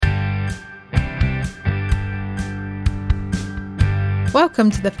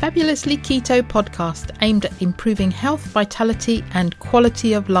Welcome to the Fabulously Keto podcast, aimed at improving health, vitality and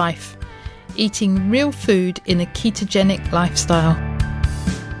quality of life. Eating real food in a ketogenic lifestyle.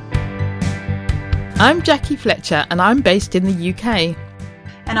 I'm Jackie Fletcher and I'm based in the UK.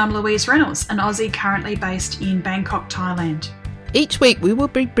 And I'm Louise Reynolds, an Aussie currently based in Bangkok, Thailand. Each week we will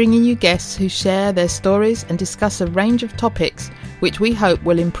be bringing you guests who share their stories and discuss a range of topics which we hope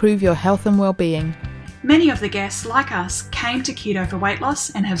will improve your health and well-being. Many of the guests, like us, came to keto for weight loss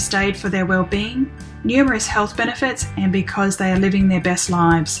and have stayed for their well-being, numerous health benefits, and because they are living their best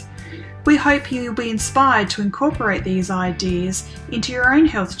lives. We hope you'll be inspired to incorporate these ideas into your own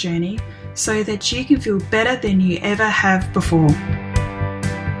health journey so that you can feel better than you ever have before.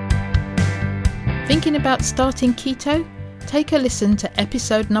 Thinking about starting keto? Take a listen to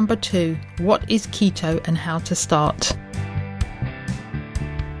episode number 2, What is Keto and How to Start.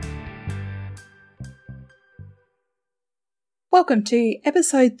 Welcome to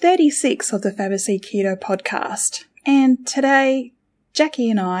episode 36 of the Fabulously Keto podcast. And today, Jackie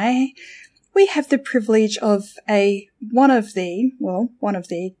and I, we have the privilege of one of the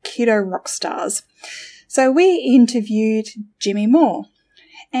keto rock stars. So we interviewed Jimmy Moore.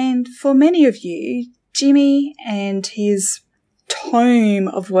 And for many of you, Jimmy and his tome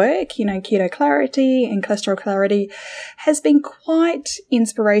of work, Keto Clarity and Cholesterol Clarity, has been quite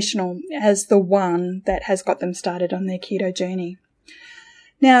inspirational as the one that has got them started on their keto journey.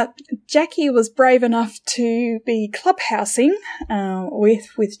 Now, Jackie was brave enough to be clubhousing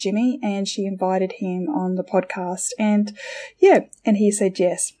with Jimmy, and she invited him on the podcast, and he said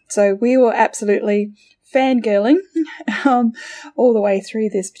yes. So we were absolutely fangirling all the way through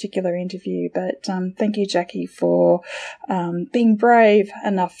this particular interview. But thank you, Jackie, for being brave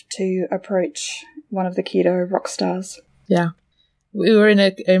enough to approach one of the keto rock stars. Yeah. We were in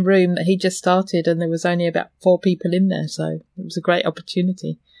a room that he just started and there was only about 4 people in there, so it was a great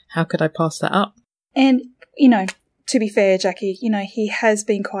opportunity. How could I pass that up? And, to be fair, Jackie, he has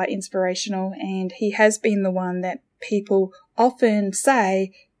been quite inspirational, and he has been the one that people often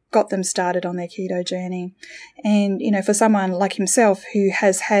say got them started on their keto journey. And, for someone like himself who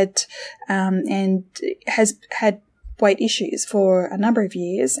has had weight issues for a number of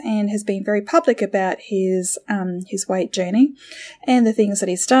years and has been very public about his weight journey and the things that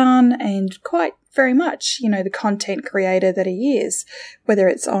he's done, and quite very much, the content creator that he is, whether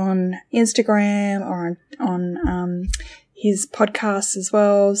it's on Instagram or on his podcasts as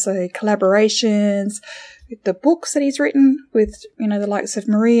well. So collaborations, the books that he's written with, the likes of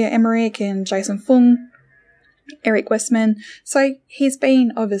Maria Emmerich and Jason Fung, Eric Westman. So he's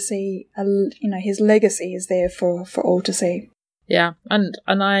been obviously, his legacy is there for all to see. Yeah, and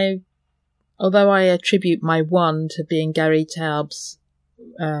although I attribute my one to being Gary Taub's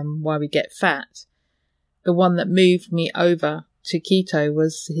Why We Get Fat, the one that moved me over to keto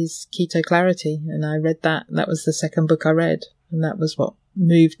was his Keto Clarity, and I read that. That was the second book I read, and that was what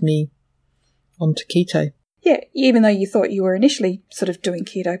moved me onto keto. Yeah, even though you thought you were initially sort of doing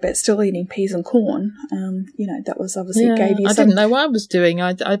keto but still eating peas and corn, that was obviously gave you some... I didn't know what I was doing.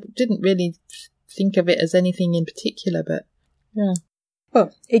 I didn't really think of it as anything in particular, but yeah.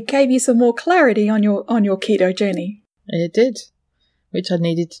 Well, it gave you some more clarity on your keto journey. It did, which I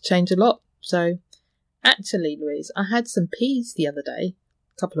needed to change a lot. So, actually, Louise, I had some peas the other day,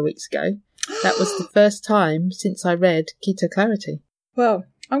 a couple of weeks ago. That was the first time since I read Keto Clarity. Well,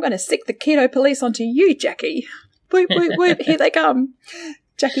 I'm going to stick the keto police onto you, Jackie. Whoop, whoop, whoop, here they come.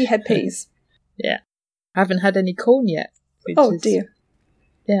 Jackie had peas. Yeah. I haven't had any corn yet. Dear.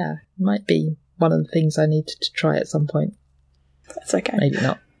 Yeah, might be one of the things I need to try at some point. That's okay. Maybe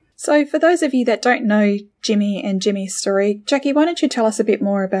not. So for those of you that don't know Jimmy and Jimmy's story, Jackie, why don't you tell us a bit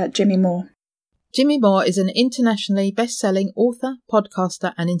more about Jimmy Moore? Jimmy Moore is an internationally best-selling author,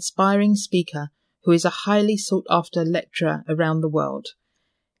 podcaster and inspiring speaker who is a highly sought-after lecturer around the world.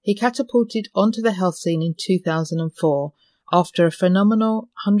 He catapulted onto the health scene in 2004 after a phenomenal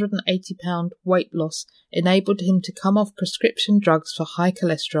 180-pound weight loss enabled him to come off prescription drugs for high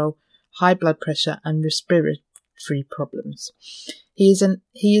cholesterol, high blood pressure and respiratory problems. He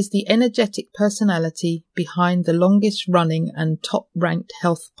is the energetic personality behind the longest-running and top-ranked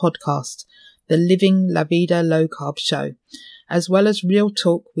health podcast, the Living La Vida Low Carb Show, as well as Real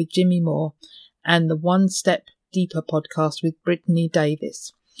Talk with Jimmy Moore and the One Step Deeper podcast with Brittany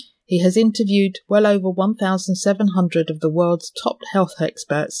Davis. He has interviewed well over 1,700 of the world's top health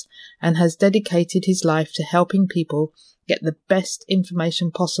experts and has dedicated his life to helping people get the best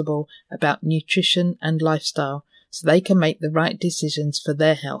information possible about nutrition and lifestyle so they can make the right decisions for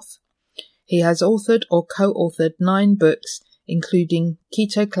their health. He has authored or co-authored 9 books, including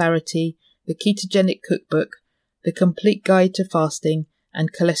Keto Clarity, The Ketogenic Cookbook, The Complete Guide to Fasting,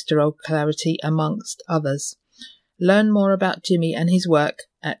 and Cholesterol Clarity, amongst others. Learn more about Jimmy and his work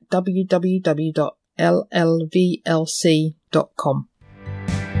at www.llvlc.com.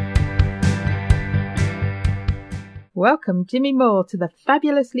 Welcome, Jimmy Moore, to the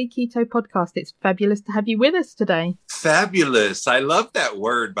Fabulously Keto podcast. It's fabulous to have you with us today. Fabulous. I love that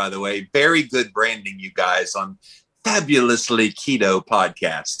word, by the way. Very good branding, you guys, on Fabulously Keto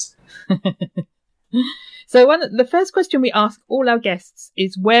podcast. So the first question we ask all our guests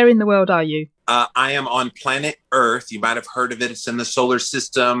is, where in the world are you? I am on planet Earth. You might have heard of it. It's in the solar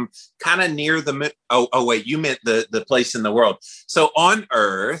system, kind of near the moon. Oh, wait, you meant the place in the world. So on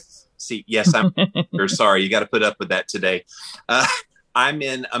Earth. See, yes, I'm sorry. You got to put up with that today. I'm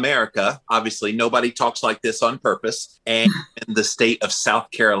in America. Obviously, nobody talks like this on purpose. And in the state of South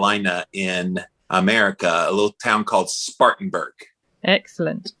Carolina in America, a little town called Spartanburg.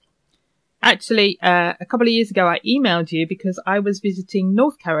 Excellent. Actually, a couple of years ago, I emailed you because I was visiting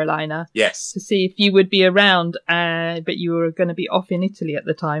North Carolina. Yes. To see if you would be around, but you were going to be off in Italy at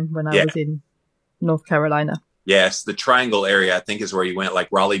the time when I was in North Carolina. Yes, the Triangle area, I think, is where you went, like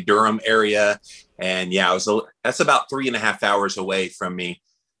Raleigh-Durham area. And that's about 3.5 hours away from me.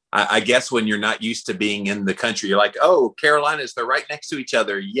 I guess when you're not used to being in the country, you're like, oh, Carolinas, they're right next to each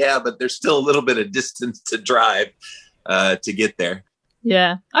other. Yeah, but there's still a little bit of distance to drive to get there.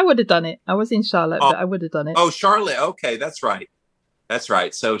 Yeah, I would have done it. I was in Charlotte, but I would have done it. Oh, Charlotte. Okay, that's right. That's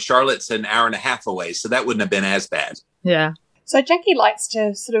right. So Charlotte's an hour and a half away, so that wouldn't have been as bad. Yeah. So Jackie likes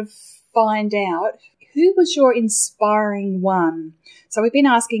to sort of find out, who was your inspiring one? So we've been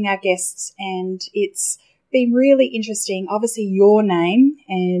asking our guests, and it's been really interesting. Obviously, your name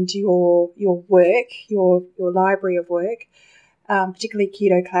and your work, your library of work, particularly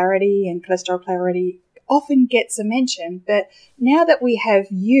Keto Clarity and Cholesterol Clarity, often gets a mention. But now that we have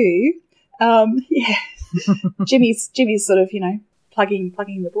you, Jimmy's sort of, plugging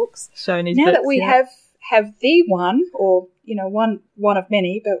the books. Showing his now books, that we have the one, or one of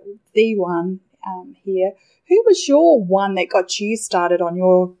many, but the one. Here. Who was your one that got you started on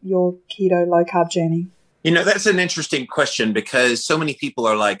your keto low carb journey? That's an interesting question, because so many people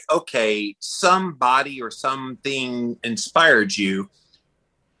are like, okay, somebody or something inspired you.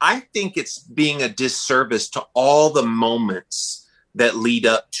 I think it's being a disservice to all the moments that lead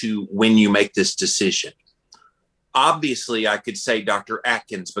up to when you make this decision. Obviously, I could say Dr.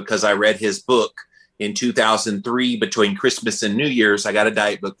 Atkins, because I read his book in 2003, between Christmas and New Year's. I got a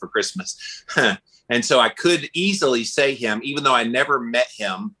diet book for Christmas. And so I could easily say him, even though I never met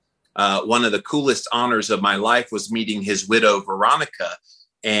him. One of the coolest honors of my life was meeting his widow, Veronica,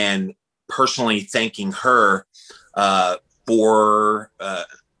 and personally thanking her for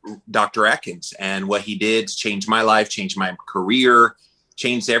Dr. Atkins and what he did to change my life, change my career,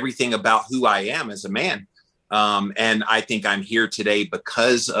 changed everything about who I am as a man. And I think I'm here today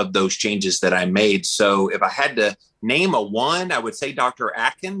because of those changes that I made. So if I had to name a one, I would say Dr.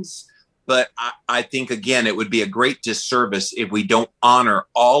 Atkins. But I think, again, it would be a great disservice if we don't honor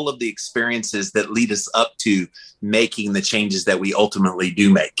all of the experiences that lead us up to making the changes that we ultimately do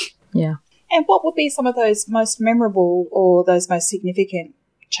make. Yeah. And what would be some of those most memorable or those most significant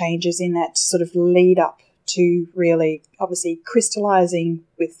changes in that sort of lead up to really, obviously, crystallizing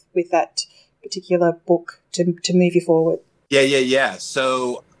with that particular book to move you forward? Yeah.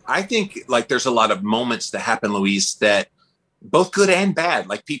 So I think there's a lot of moments that happen, Louise, that both good and bad.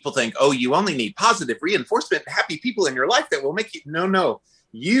 Like, people think, oh, you only need positive reinforcement, happy people in your life that will make you. No.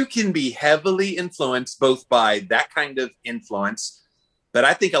 You can be heavily influenced both by that kind of influence, but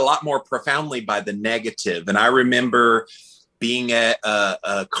I think a lot more profoundly by the negative. And I remember being at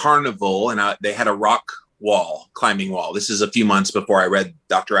a carnival, and they had a rock climbing wall. This is a few months before I read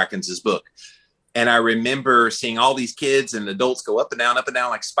Dr. Atkins's book. And I remember seeing all these kids and adults go up and down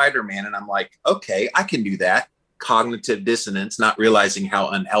like Spider-Man. And I'm like, okay, I can do that. Cognitive dissonance, not realizing how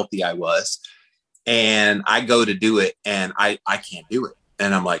unhealthy I was. And I go to do it, and I can't do it.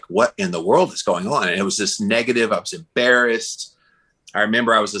 And I'm like, what in the world is going on? And it was this negative. I was embarrassed. I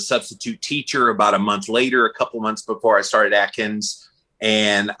remember I was a substitute teacher about a month later, a couple months before I started Atkins.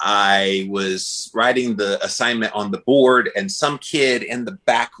 And I was writing the assignment on the board, and some kid in the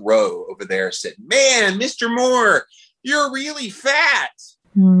back row over there said, "Man, Mr. Moore, you're really fat."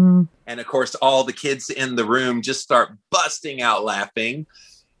 Mm. And of course, all the kids in the room just start busting out laughing.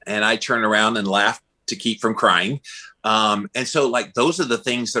 And I turn around and laugh to keep from crying. And so those are the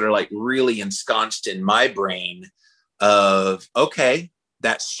things that are really ensconced in my brain of, okay,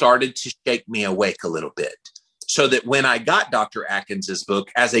 that started to shake me awake a little bit. So that when I got Dr. Atkins's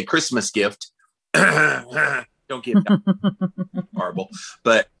book as a Christmas gift, don't give that horrible,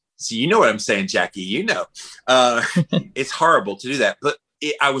 but So you know what I'm saying, Jackie, it's horrible to do that, but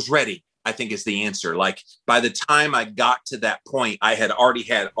I was ready, I think is the answer. Like by the time I got to that point, I had already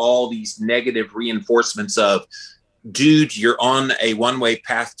had all these negative reinforcements of, dude, you're on a one-way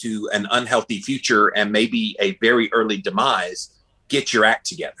path to an unhealthy future and maybe a very early demise. Get your act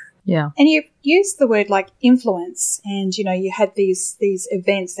together. Yeah. And you used the word like influence, and, you had these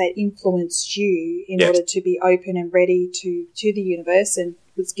events that influenced you in order to be open and ready to the universe, and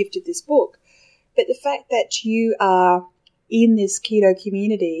was gifted this book. But the fact that you are in this keto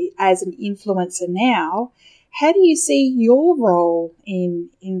community as an influencer now, how do you see your role in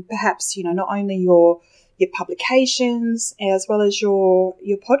perhaps, not only your publications as well as your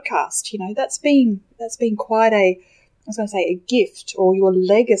podcast? That's been quite a gift, or your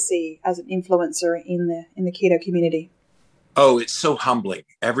legacy as an influencer in the keto community. Oh, it's so humbling.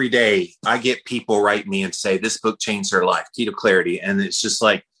 Every day I get people write me and say, this book changed their life, Keto Clarity. And it's just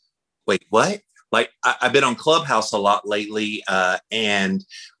like, wait, what? Like I've been on Clubhouse a lot lately, and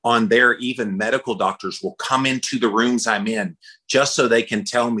on there, even medical doctors will come into the rooms I'm in just so they can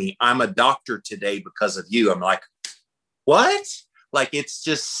tell me I'm a doctor today because of you. I'm like, what? Like,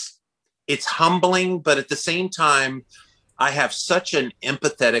 it's humbling, but at the same time, I have such an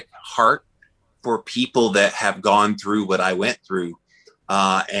empathetic heart for people that have gone through what I went through.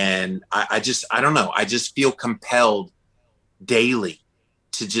 And I don't know. I just feel compelled daily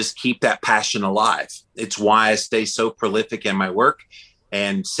to just keep that passion alive. It's why I stay so prolific in my work.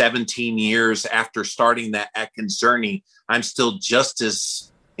 And 17 years after starting that Atkins journey, I'm still just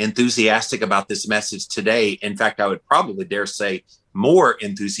as enthusiastic about this message today. In fact, I would probably dare say more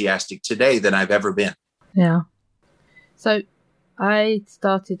enthusiastic today than I've ever been. Yeah. So I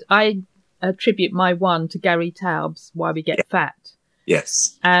attribute my one to Gary Taubes, Why We Get Fat.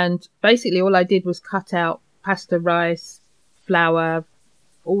 Yes. And basically all I did was cut out pasta, rice, flour,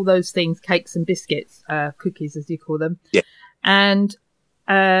 all those things, cakes and biscuits, cookies as you call them. Yeah. And,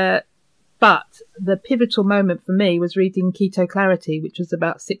 but the pivotal moment for me was reading Keto Clarity, which was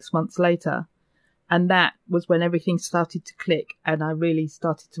about 6 months later. And that was when everything started to click and I really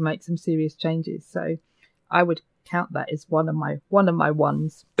started to make some serious changes. So I would count that as one of my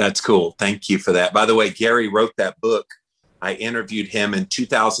ones. That's cool. Thank you for that. By the way, Gary wrote that book. I interviewed him in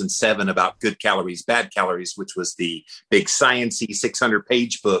 2007 about Good Calories, Bad Calories, which was the big sciencey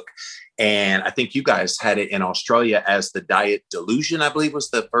 600-page book. And I think you guys had it in Australia as the Diet Delusion, I believe was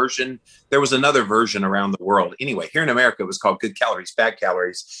the version. There was another version around the world. Anyway, here in America, it was called Good Calories, Bad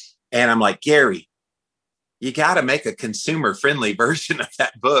Calories. And I'm like, Gary, you got to make a consumer-friendly version of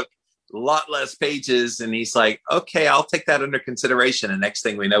that book. A lot less pages. And he's like, okay, I'll take that under consideration. And next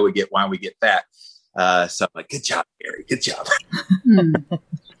thing we know, we get Why We Get Fat. So I'm like, good job, Gary. Good job.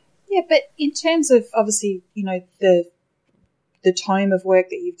 Yeah, but in terms of obviously, the tome of work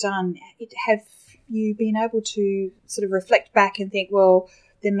that you've done, have you been able to sort of reflect back and think, well,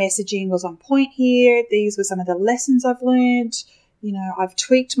 the messaging was on point here. These were some of the lessons I've learned. I've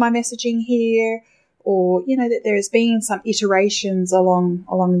tweaked my messaging here, or, that there has been some iterations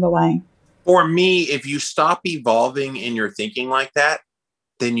along the way. For me, if you stop evolving in your thinking like that,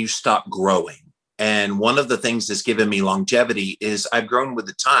 then you stop growing. And one of the things that's given me longevity is I've grown with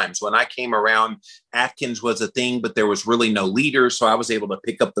the times. When I came around, Atkins was a thing, but there was really no leader. So I was able to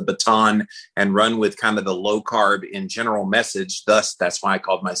pick up the baton and run with kind of the low carb in general message. Thus, that's why I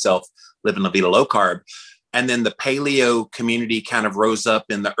called myself Living La Vida Low Carb. And then the paleo community kind of rose up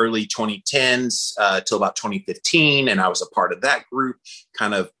in the early 2010s till about 2015. And I was a part of that group,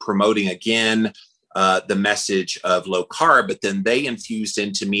 kind of promoting again the message of low carb, but then they infused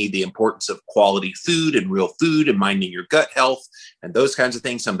into me the importance of quality food and real food and minding your gut health and those kinds of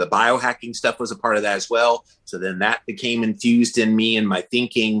things. Some of the biohacking stuff was a part of that as well. So then that became infused in me and my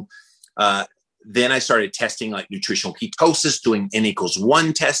thinking. Then I started testing like nutritional ketosis, doing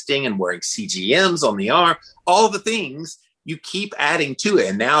N=1 testing and wearing CGMs on the arm, all the things you keep adding to it.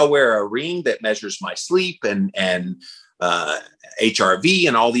 And now I wear a ring that measures my sleep and HRV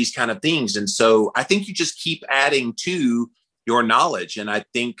and all these kind of things. And so I think you just keep adding to your knowledge. And I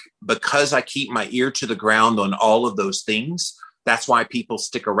think because I keep my ear to the ground on all of those things, that's why people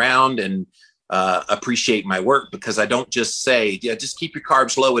stick around and appreciate my work, because I don't just say, yeah, just keep your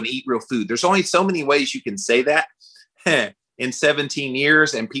carbs low and eat real food. There's only so many ways you can say that in 17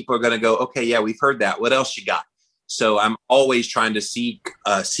 years. And people are going to go, okay, yeah, we've heard that. What else you got? So I'm always trying to seek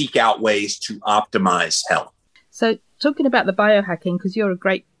out ways to optimize health. So talking about the biohacking, because you're a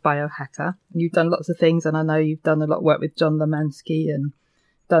great biohacker and you've done lots of things, and I know you've done a lot of work with John Lemansky and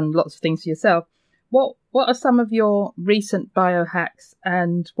done lots of things for yourself. What are some of your recent biohacks,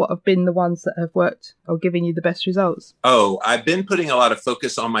 and what have been the ones that have worked or given you the best results? Oh, I've been putting a lot of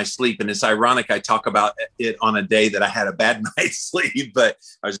focus on my sleep, and it's ironic I talk about it on a day that I had a bad night's sleep, but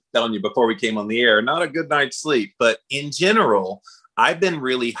I was telling you before we came on the air, not a good night's sleep. But in general, I've been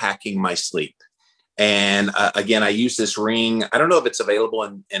really hacking my sleep. And again, I use this ring. I don't know if it's available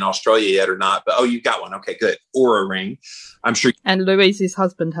in Australia yet or not, but you got one. Okay, good. Or a ring. I'm sure. And Louise's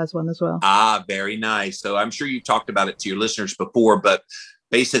husband has one as well. Ah, very nice. So I'm sure you talked about it to your listeners before, but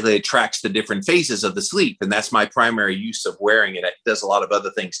basically it tracks the different phases of the sleep. And that's my primary use of wearing it. It does a lot of other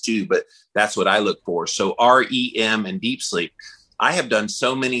things too, but that's what I look for. So REM and deep sleep. I have done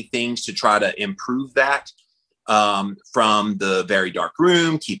so many things to try to improve that, from the very dark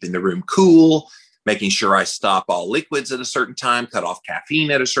room, keeping the room cool, making sure I stop all liquids at a certain time, cut off caffeine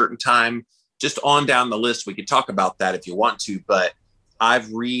at a certain time, just on down the list. We could talk about that if you want to, but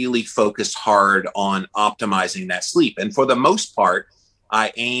I've really focused hard on optimizing that sleep. And for the most part,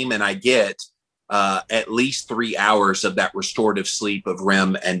 I aim and I get at least 3 hours of that restorative sleep of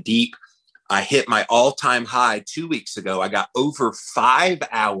REM and deep. I hit my all-time high 2 weeks ago. I got over 5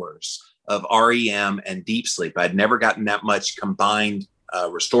 hours of REM and deep sleep. I'd never gotten that much combined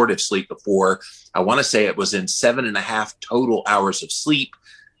restorative sleep before. I want to say it was in 7.5 total hours of sleep.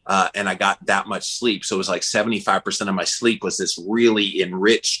 And I got that much sleep. So it was like 75% of my sleep was this really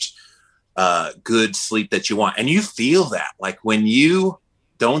enriched, good sleep that you want. And you feel that, like when you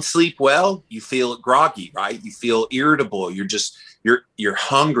don't sleep well, you feel groggy, right? You feel irritable. You're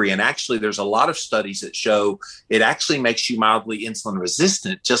hungry. And actually there's a lot of studies that show it actually makes you mildly insulin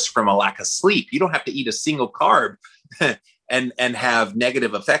resistant just from a lack of sleep. You don't have to eat a single carb and have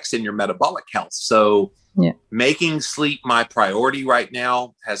negative effects in your metabolic health. So making sleep my priority right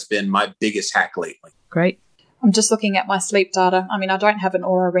now has been my biggest hack lately. Great. I'm just looking at my sleep data. I mean, I don't have an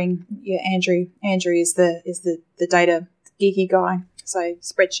Aura ring. Yeah, Andrew is the data geeky guy. So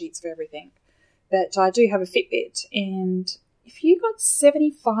spreadsheets for everything. But I do have a Fitbit, and if you got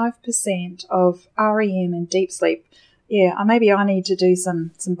 75% of REM and deep sleep, maybe I need to do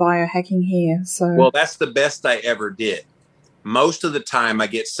some biohacking here. So well, that's the best I ever did. Most of the time I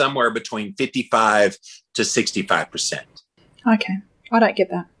get somewhere between 55 to 65%. Okay. I don't get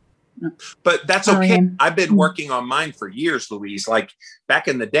that. No. But that's okay. I've been working on mine for years, Louise. Like back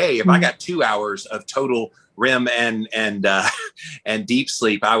in the day, if I got 2 hours of total REM and deep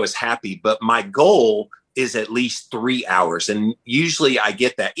sleep, I was happy. But my goal is at least 3 hours. And usually I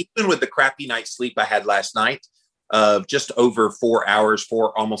get that. Even with the crappy night's sleep I had last night of just over 4 hours,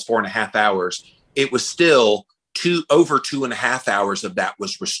 almost 4.5 hours, it was still over 2.5 hours of that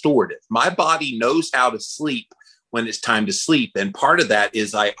was restorative. My body knows how to sleep when it's time to sleep. And part of that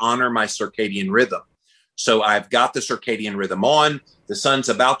is I honor my circadian rhythm. So I've got the circadian rhythm on. The sun's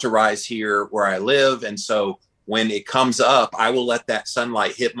about to rise here where I live. And so when it comes up, I will let that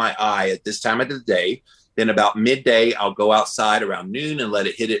sunlight hit my eye at this time of the day. Then about midday, I'll go outside around noon and let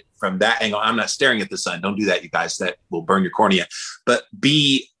it hit it from that angle. I'm not staring at the sun. Don't do that, you guys. That will burn your cornea. But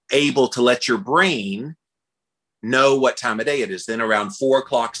be able to let your brain know what time of day it is. Then around 4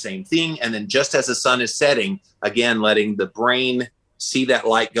 o'clock, same thing. And then just as the sun is setting, again, letting the brain see that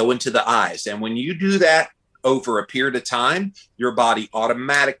light go into the eyes. And when you do that over a period of time, your body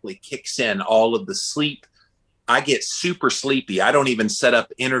automatically kicks in all of the sleep. I get super sleepy. I don't even set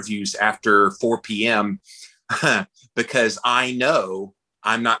up interviews after 4 p.m. because I know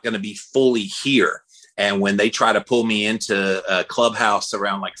I'm not going to be fully here. And when they try to pull me into a clubhouse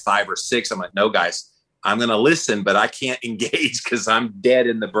around like 5 or 6, I'm like, no, guys, I'm going to listen, but I can't engage because I'm dead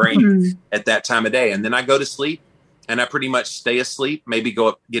in the brain at that time of day. And then I go to sleep and I pretty much stay asleep, maybe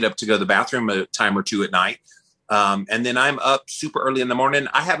get up to go to the bathroom a time or two at night. And then I'm up super early in the morning.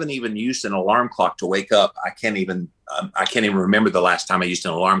 I haven't even used an alarm clock to wake up. I can't even remember the last time I used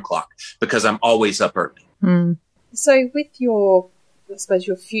an alarm clock because I'm always up early. Mm. So with your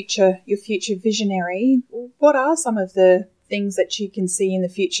future visionary, what are some of the things that you can see in the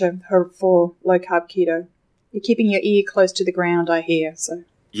future for low carb keto? You're keeping your ear close to the ground, I hear. So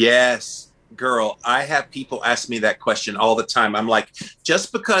yes, girl, I have people ask me that question all the time. I'm like,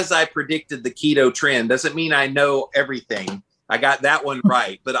 just because I predicted the keto trend doesn't mean I know everything. I got that one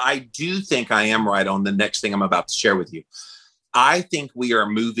right, but I do think I am right on the next thing I'm about to share with you. I think we are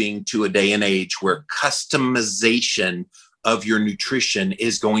moving to a day and age where customization of your nutrition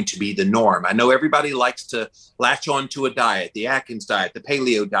is going to be the norm. I know everybody likes to latch on to a diet, the Atkins diet, the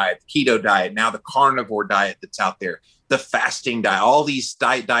paleo diet, the keto diet, now the carnivore diet that's out there, the fasting diet, all these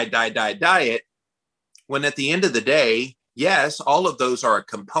diet. When at the end of the day, yes, all of those are a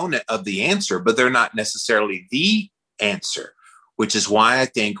component of the answer, but they're not necessarily the answer. which is why I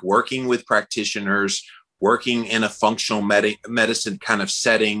think working with practitioners, working in a functional medicine kind of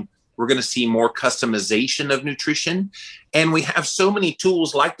setting, we're going to see more customization of nutrition. And we have so many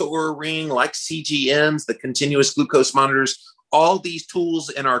tools like the Oura Ring, like CGMs, the continuous glucose monitors, all these tools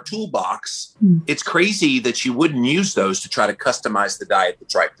in our toolbox. It's crazy that you wouldn't use those to try to customize the diet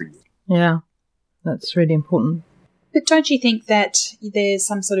that's right for you. Yeah, that's really important. But don't you think that there's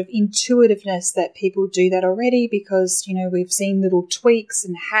some sort of intuitiveness that people do that already? Because, we've seen little tweaks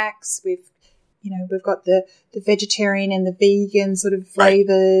and hacks. We've got the vegetarian and the vegan sort of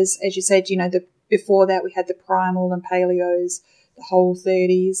flavors. Right. As you said, before that we had the primal and paleos, the whole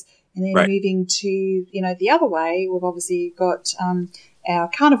 30s. And then moving to, the other way, we've obviously got our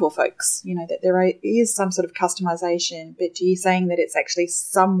carnivore folks, that there is some sort of customization. But are you saying that it's actually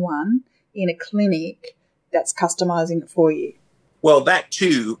someone in a clinic that's customizing it for you? Well, that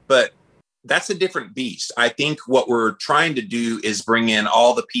too, but that's a different beast. I think what we're trying to do is bring in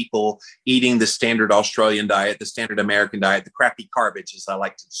all the people eating the standard Australian diet, the standard American diet, the crappy garbage, as I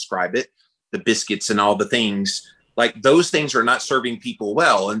like to describe it, the biscuits and all the things. Like those things are not serving people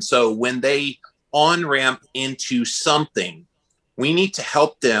well. And so when they on-ramp into something, we need to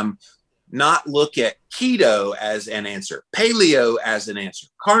help them not look at keto as an answer, paleo as an answer,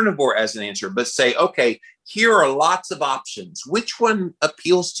 carnivore as an answer, but say, okay, here are lots of options. Which one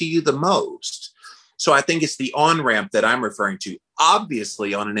appeals to you the most? So I think it's the on-ramp that I'm referring to.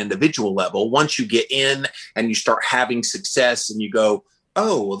 Obviously, on an individual level, once you get in and you start having success and you go,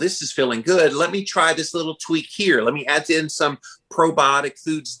 oh, well, this is feeling good. Let me try this little tweak here. Let me add in some probiotic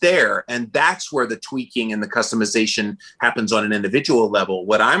foods there. And that's where the tweaking and the customization happens on an individual level.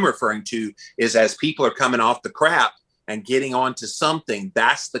 What I'm referring to is as people are coming off the crap and getting onto something,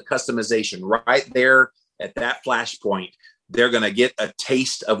 that's the customization right there at that flashpoint. They're going to get a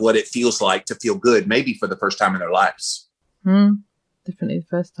taste of what it feels like to feel good, maybe for the first time in their lives. Definitely the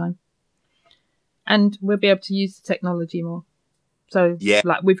first time. And we'll be able to use the technology more. So,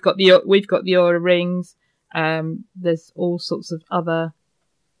 like we've got the Oura Rings. There's all sorts of other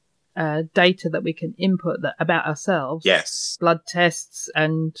data that we can input about ourselves. Yes, blood tests,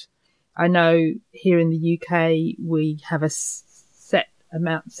 and I know here in the UK we have a set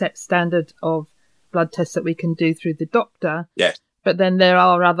standard of blood tests that we can do through the doctor. Yes, but then there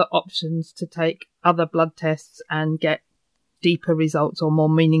are other options to take other blood tests and get deeper results or more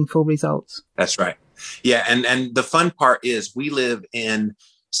meaningful results. That's right. Yeah. And the fun part is we live in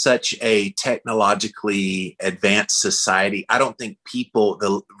such a technologically advanced society. I don't think people,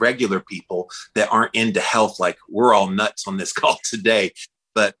 the regular people that aren't into health, like we're all nuts on this call today,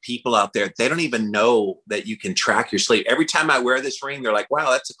 but people out there, they don't even know that you can track your sleep. Every time I wear this ring, they're like, wow,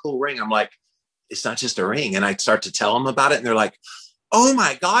 that's a cool ring. I'm like, it's not just a ring. And I start to tell them about it and they're like, oh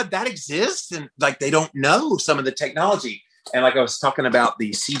my God, that exists. And like, they don't know some of the technology. And like I was talking about the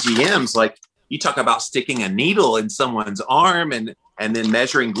CGMs, like you talk about sticking a needle in someone's arm and then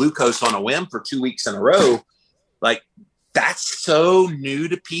measuring glucose on a whim for 2 weeks in a row. Like that's so new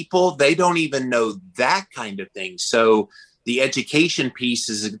to people. They don't even know that kind of thing. So the education piece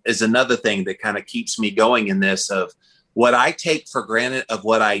is another thing that kind of keeps me going in this of what I take for granted of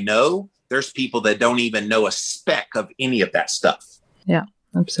what I know. There's people that don't even know a speck of any of that stuff. Yeah,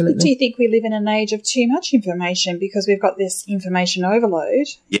 absolutely. Do you think we live in an age of too much information because we've got this information overload?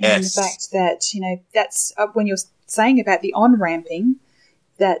 Yes. And the fact that, that's when you're saying about the on-ramping,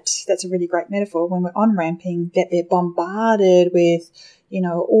 that's a really great metaphor. When we're on-ramping, that they're bombarded with,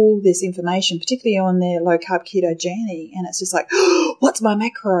 all this information, particularly on their low-carb keto journey. And it's just like, what's my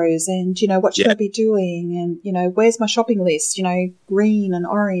macros? And, what should I be doing? And, where's my shopping list? Green and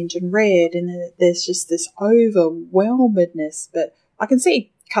orange and red. And there's just this overwhelmedness. But I can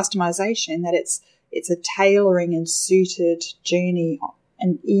see customization, that it's a tailoring and suited journey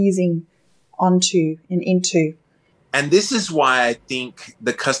and easing onto and into. And this is why I think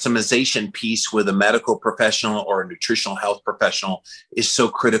the customization piece with a medical professional or a nutritional health professional is so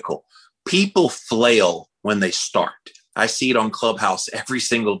critical. People flail when they start. I see it on Clubhouse every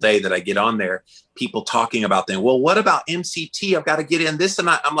single day that I get on there, people talking about them. Well, what about MCT? I've got to get in this. And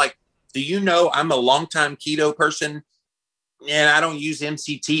I'm like, do you know I'm a longtime keto person and I don't use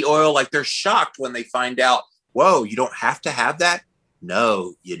MCT oil? Like they're shocked when they find out, whoa, you don't have to have that?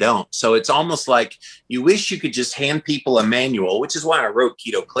 No, you don't. So it's almost like you wish you could just hand people a manual, which is why I wrote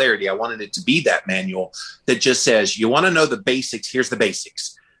Keto Clarity. I wanted it to be that manual that just says, you want to know the basics, here's the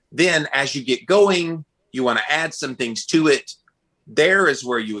basics. Then as you get going, you want to add some things to it. There is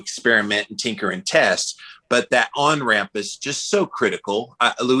where you experiment and tinker and test. But that on-ramp is just so critical.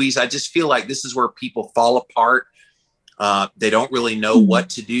 Louise, I just feel like this is where people fall apart. They don't really know what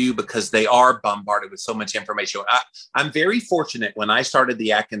to do because they are bombarded with so much information. I'm very fortunate. When I started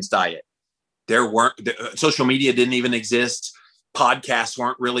the Atkins diet, social media didn't even exist. Podcasts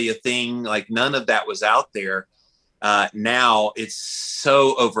weren't really a thing. Like, none of that was out there. Now it's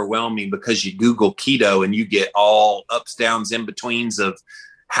so overwhelming because you Google keto and you get all ups, downs, in betweens of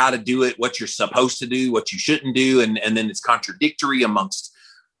how to do it, what you're supposed to do, what you shouldn't do. And then it's contradictory amongst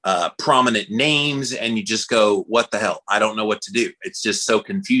prominent names. And you just go, what the hell? I don't know what to do. It's just so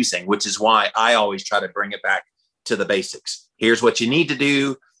confusing, which is why I always try to bring it back to the basics. Here's what you need to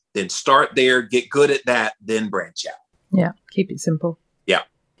do. Then start there, get good at that, then branch out. Yeah. Keep it simple. Yeah.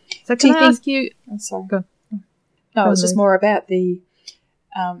 So can I ask you? I'm sorry. Go on. No, it was just more about the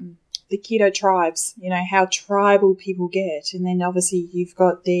keto tribes, how tribal people get. And then obviously you've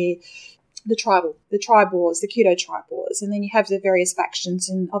got the tribe wars, the keto tribe wars. And then you have the various factions.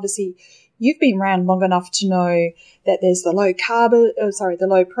 And obviously you've been around long enough to know that there's the the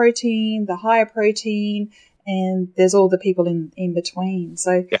low protein, the higher protein, and there's all the people in between.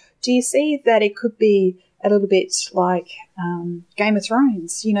 So do you see that it could be a little bit like Game of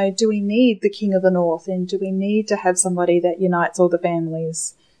Thrones? Do we need the King of the North, and do we need to have somebody that unites all the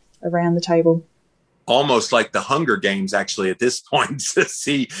families around the table? Almost like the Hunger Games, actually, at this point, to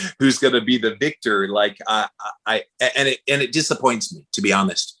see who's going to be the victor. Like, it disappoints me, to be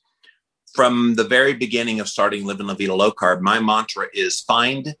honest. From the very beginning of starting Living La Vida Low Carb, my mantra is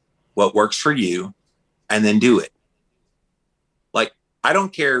find what works for you and then do it. Like, I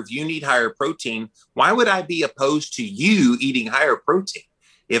don't care if you need higher protein. Why would I be opposed to you eating higher protein?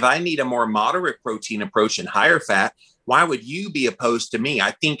 If I need a more moderate protein approach and higher fat, why would you be opposed to me?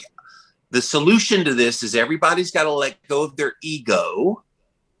 I think the solution to this is everybody's got to let go of their ego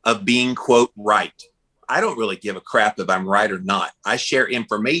of being, quote, right. I don't really give a crap if I'm right or not. I share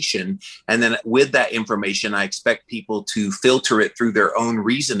information. And then with that information, I expect people to filter it through their own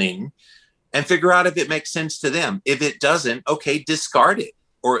reasoning and figure out if it makes sense to them. If it doesn't, okay, discard it.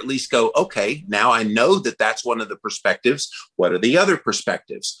 Or at least go, okay, now I know that that's one of the perspectives. What are the other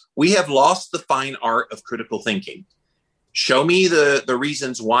perspectives? We have lost the fine art of critical thinking. Show me the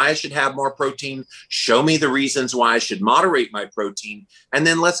reasons why I should have more protein. Show me the reasons why I should moderate my protein. And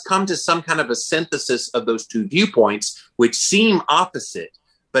then let's come to some kind of a synthesis of those two viewpoints, which seem opposite.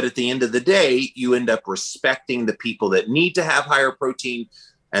 But at the end of the day, you end up respecting the people that need to have higher protein.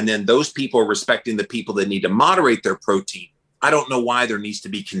 And then those people respecting the people that need to moderate their protein. I don't know why there needs to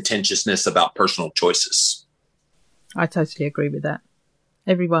be contentiousness about personal choices. I totally agree with that.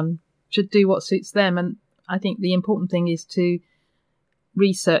 Everyone should do what suits them. And I think the important thing is to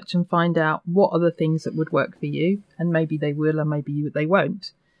research and find out what are the things that would work for you. And maybe they will, or maybe they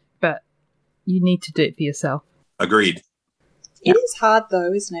won't. But you need to do it for yourself. Agreed. It is hard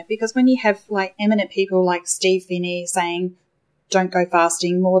though, isn't it? Because when you have like eminent people like Steve Finney saying, don't go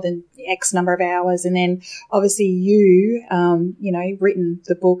fasting more than X number of hours. And then obviously you, written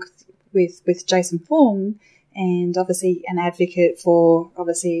the book with Jason Fung, and obviously an advocate for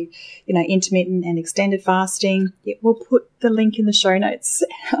obviously, intermittent and extended fasting. We'll put the link in the show notes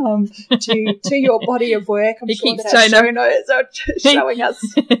to your body of work. I'm sure that our show notes are showing us.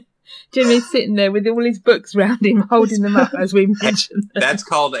 Jimmy's sitting there with all his books round him, holding them up as we mentioned. That's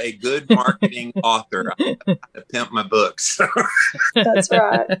called a good marketing author. I pimp my books. That's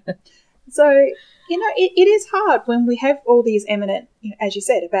right. So, it is hard when we have all these eminent, as you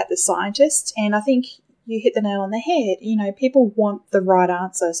said, about the scientists. And I think you hit the nail on the head. People want the right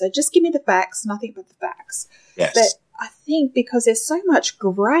answer. So just give me the facts, nothing but the facts. Yes. But I think because there's so much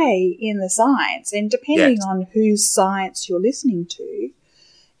grey in the science, and depending on whose science you're listening to,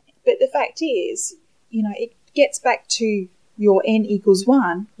 but the fact is, it gets back to your N equals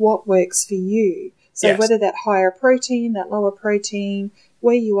 1, what works for you. So whether that higher protein, that lower protein,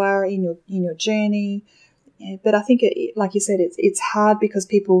 where you are in your journey. But I think, like you said, it's hard because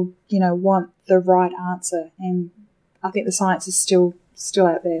people, want the right answer. And I think the science is still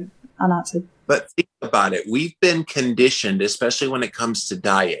out there, unanswered. But think about it. We've been conditioned, especially when it comes to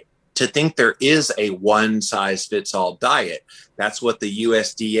diet, to think there is a one-size-fits-all diet. That's what the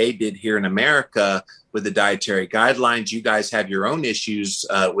USDA did here in America with the dietary guidelines. You guys have your own issues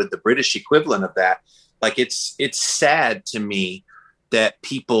with the British equivalent of that. Like, it's sad to me that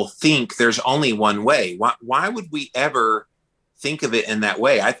people think there's only one way. Why would we ever think of it in that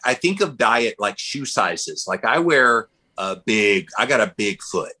way? I think of diet like shoe sizes. Like, I got a big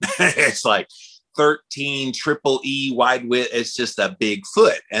foot. It's like 13 triple E wide width. It's just a big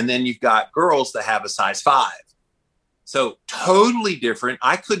foot. And then you've got girls that have a size 5. So totally different.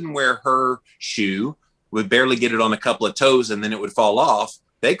 I couldn't wear her shoe, would barely get it on a couple of toes, and then it would fall off.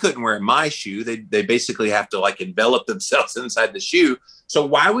 They couldn't wear my shoe. They basically have to like envelop themselves inside the shoe. So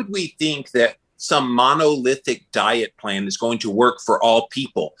why would we think that some monolithic diet plan is going to work for all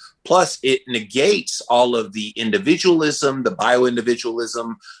people? Plus, it negates all of the individualism, the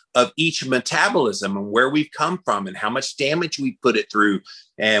bioindividualism of each metabolism and where we've come from and how much damage we put it through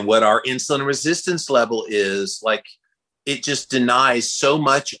and what our insulin resistance level is. Like, it just denies so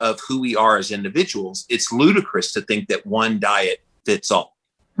much of who we are as individuals. It's ludicrous to think that one diet fits all.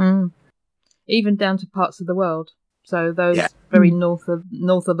 Even down to parts of the world. So those very north of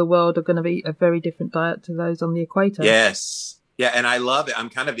the world are going to be a very different diet to those on the equator. Yes. Yeah. And I love it. I'm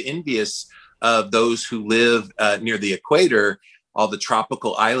kind of envious of those who live near the equator, all the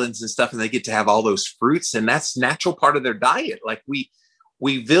tropical islands and stuff, and they get to have all those fruits, and that's natural part of their diet. Like we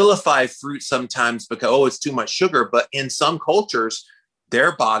vilify fruit sometimes because, oh, it's too much sugar. But in some cultures,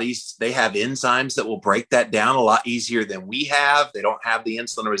 their bodies, they have enzymes that will break that down a lot easier than we have. They don't have the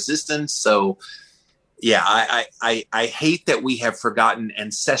insulin resistance. So yeah, I hate that we have forgotten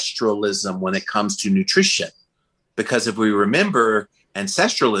ancestralism when it comes to nutrition, because if we remember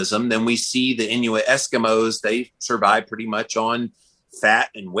ancestralism, then we see the Inuit Eskimos, they survive pretty much on fat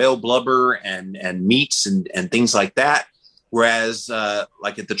and whale blubber and meats and things like that. Whereas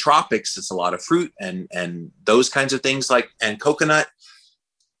like at the tropics, it's a lot of fruit and those kinds of things, like, and coconut.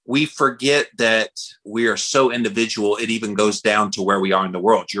 We forget that we are so individual. It even goes down to where we are in the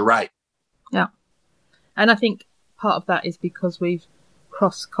world. You're right. Yeah. And I think part of that is because we've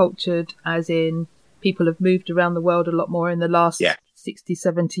cross-cultured, as in people have moved around the world a lot more in the last 60,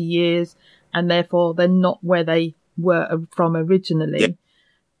 70 years, and therefore they're not where they were from originally. Yeah.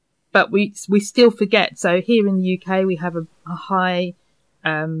 But we still forget. So here in the UK, we have a high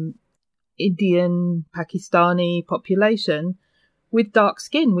Indian, Pakistani population with dark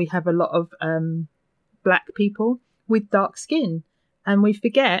skin. We have a lot of black people with dark skin, and we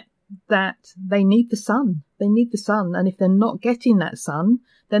forget that they need the sun. They need the sun, and if they're not getting that sun,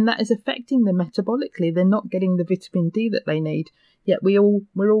 then that is affecting them metabolically. They're not getting the vitamin D that they need. Yet we're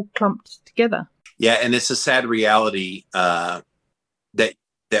all clumped together. Yeah, and it's a sad reality that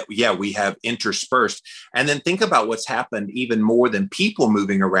we have interspersed. And then think about what's happened even more than people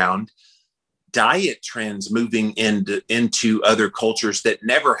moving around. Diet trends moving into other cultures that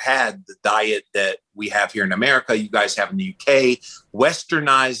never had the diet that we have here in America. You guys have in the UK.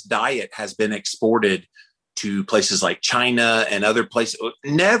 Westernized diet has been exported to places like China and other places.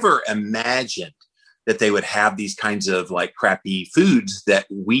 Never imagined that they would have these kinds of like crappy foods that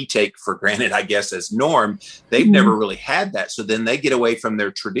we take for granted, I guess, as norm. They've never really had that. So then they get away from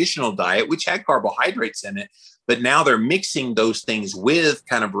their traditional diet, which had carbohydrates in it. But now they're mixing those things with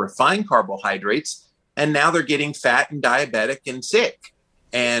kind of refined carbohydrates, and now they're getting fat and diabetic and sick.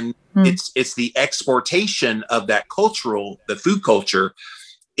 And it's the exportation of that the food culture,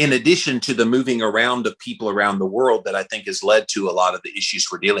 in addition to the moving around of people around the world, that I think has led to a lot of the issues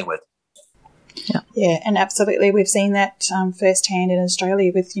we're dealing with. Yeah, and absolutely. We've seen that firsthand in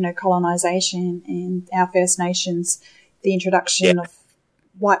Australia with, colonisation and our First Nations, the introduction of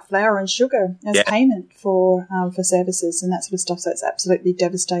white flour and sugar as payment for services and that sort of stuff. So it's absolutely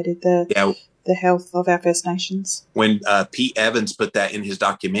devastated the health of our First Nations. When Pete Evans put that in his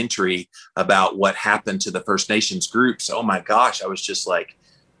documentary about what happened to the First Nations groups, oh my gosh, I was just like,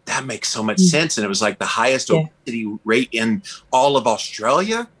 that makes so much sense. And it was like the highest obesity rate in all of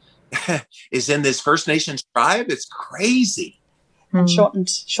Australia is in this First Nations tribe. It's crazy. And shortened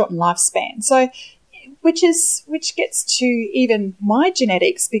lifespan. So which gets to even my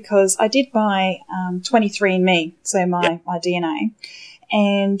genetics, because I did my 23andMe, so my DNA,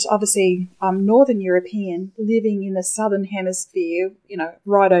 and obviously I'm Northern European, living in the Southern Hemisphere,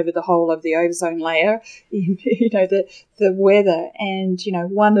 right over the whole of the ozone layer, the weather, and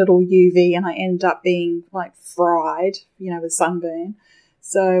one little UV, and I end up being like fried, with sunburn.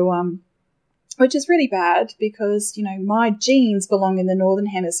 So, which is really bad because my genes belong in the Northern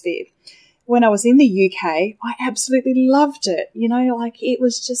Hemisphere. When I was in the UK, I absolutely loved it. It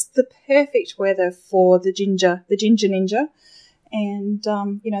was just the perfect weather for the ginger ninja, and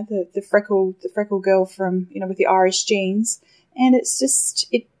the freckle girl from with the Irish genes. And it's just,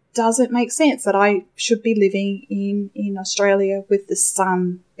 it doesn't make sense that I should be living in Australia with the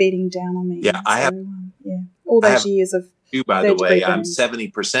sun beating down on me. Yeah, I have all those years of. By the way, I'm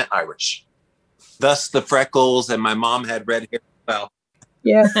 70% Irish. Thus the freckles, and my mom had red hair as well.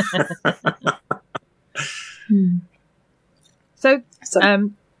 Yeah. So,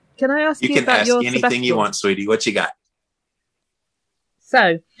 can I ask you about your You can ask anything you want, sweetie. What you got?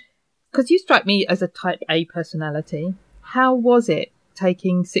 So, because you strike me as a type A personality, how was it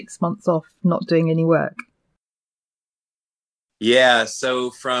taking 6 months off, not doing any work? Yeah. So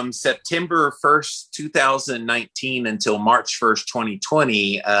from September 1st, 2019 until March 1st,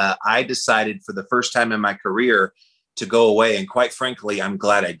 2020, I decided for the first time in my career to go away. And quite frankly, I'm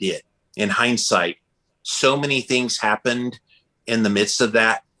glad I did. In hindsight, so many things happened in the midst of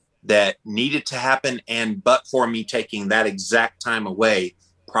that needed to happen. And but for me taking that exact time away,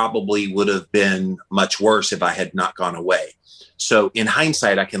 probably would have been much worse if I had not gone away. So in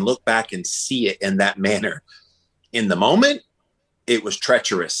hindsight, I can look back and see it in that manner. In the moment, it was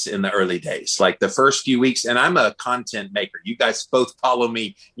treacherous in the early days, like the first few weeks. And I'm a content maker. You guys both follow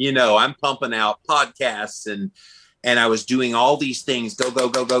me. You know, I'm pumping out podcasts and I was doing all these things. Go, go,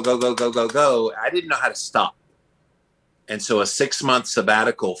 go, go, go, go, go, go, go. I didn't know how to stop. And so a 6-month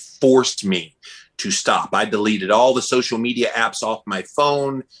sabbatical forced me to stop. I deleted all the social media apps off my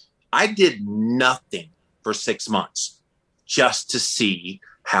phone. I did nothing for 6 months just to see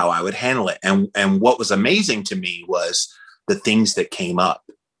how I would handle it. And what was amazing to me was the things that came up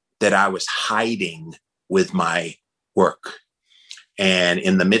that I was hiding with my work. And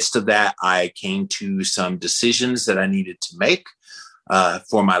in the midst of that, I came to some decisions that I needed to make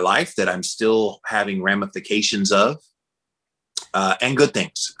for my life that I'm still having ramifications of. And good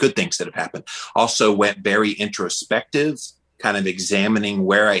things that have happened. Also went very introspective, kind of examining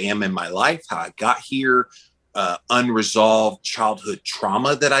where I am in my life, how I got here, unresolved childhood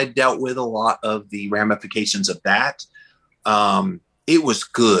trauma that I dealt with, a lot of the ramifications of that. It was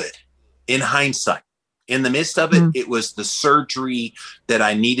good in hindsight. In the midst of it, it was the surgery that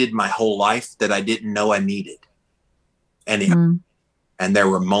I needed my whole life that I didn't know I needed. And there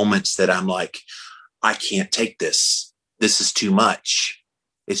were moments that I'm like, I can't take this. This is too much.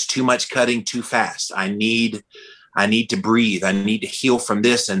 It's too much cutting too fast. I need to breathe. I need to heal from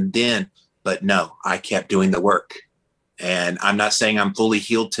this. And then, but no, I kept doing the work. And I'm not saying I'm fully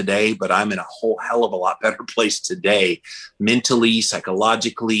healed today, but I'm in a whole hell of a lot better place today, mentally,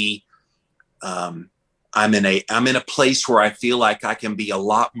 psychologically. I'm in a place where I feel like I can be a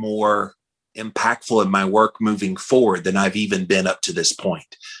lot more impactful in my work moving forward than I've even been up to this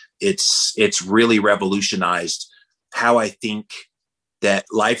point. It's really revolutionized how I think that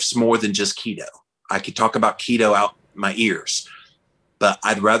life's more than just keto. I could talk about keto out my ears, but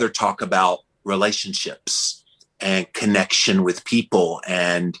I'd rather talk about relationships and connection with people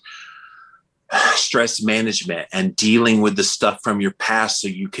and stress management and dealing with the stuff from your past so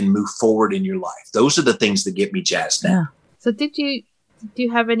you can move forward in your life. Those are the things that get me jazzed now. Yeah. So did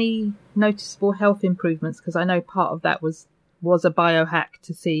you have any noticeable health improvements? Because I know part of that was a biohack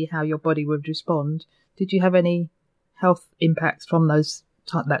to see how your body would respond. Did you have any health impacts from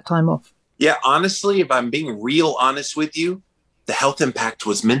that time off? Yeah, honestly, if I'm being real honest with you, the health impact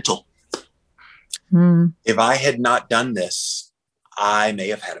was mental. If I had not done this, I may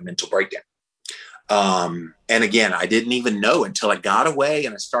have had a mental breakdown. And again, I didn't even know until I got away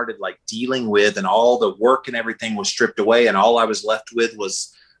and I started like dealing with, and all the work and everything was stripped away. And all I was left with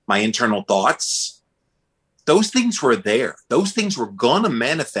was my internal thoughts. Those things were there. Those things were going to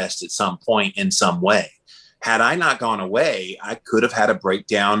manifest at some point in some way. Had I not gone away, I could have had a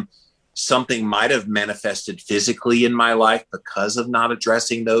breakdown. Something might have manifested physically in my life because of not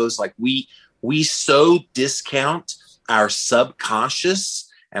addressing those. Like we so discount our subconscious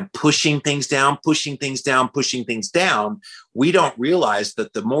and pushing things down. We don't realize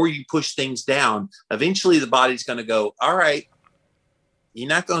that the more you push things down, eventually the body's going to go, all right, you're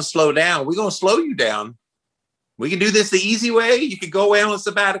not going to slow down. We're going to slow you down. We can do this the easy way. You can go away on a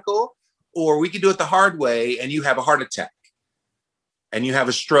sabbatical, or we can do it the hard way. And you have a heart attack and you have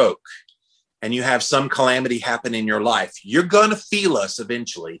a stroke and you have some calamity happen in your life. You're going to feel us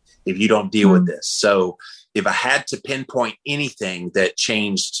eventually if you don't deal with this. So if I had to pinpoint anything that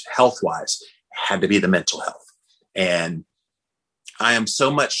changed health-wise, it had to be the mental health. And I am so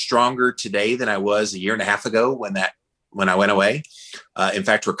much stronger today than I was a year and a half ago when I went away. In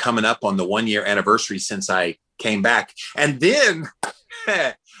fact, we're coming up on the 1-year anniversary since I came back. And then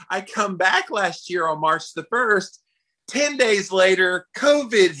I come back last year on March the 1st. 10 days later,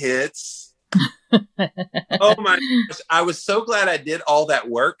 COVID hits. Oh my gosh. I was so glad I did all that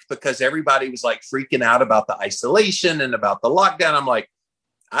work because everybody was like freaking out about the isolation and about the lockdown. I'm like,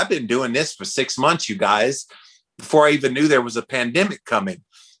 I've been doing this for 6 months, you guys, before I even knew there was a pandemic coming.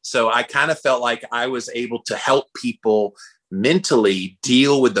 So I kind of felt like I was able to help people mentally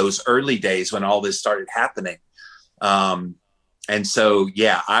deal with those early days when all this started happening. And so,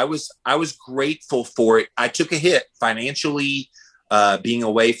 yeah, I was grateful for it. I took a hit financially, being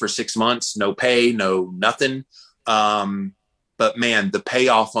away for 6 months, no pay, no nothing. But man, the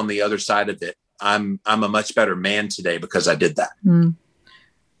payoff on the other side of it, I'm a much better man today because I did that.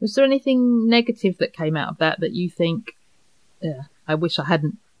 Was there anything negative that came out of that you think yeah, I wish I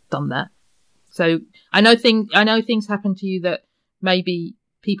hadn't done that. So I know things happen to you that maybe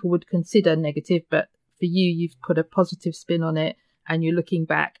people would consider negative, but for you, you've put a positive spin on it, and you're looking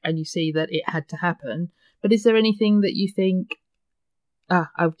back and you see that it had to happen. But is there anything that you think,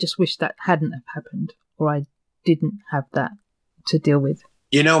 I just wish that hadn't have happened, or I didn't have that to deal with?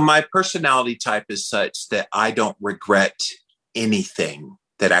 You know, my personality type is such that I don't regret anything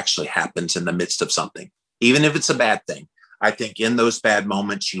that actually happens in the midst of something, even if it's a bad thing. I think in those bad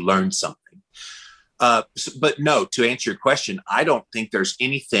moments, you learn something. But no, to answer your question, I don't think there's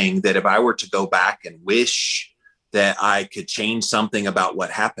anything that if I were to go back and wish that I could change something about what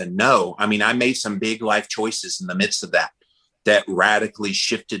happened. No, I mean, I made some big life choices in the midst of that radically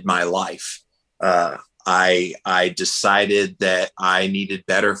shifted my life. I decided that I needed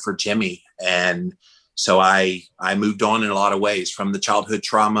better for Jimmy. And so I moved on in a lot of ways, from the childhood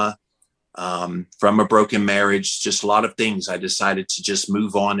trauma, from a broken marriage, just a lot of things. I decided to just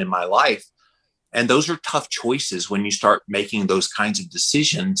move on in my life. And those are tough choices when you start making those kinds of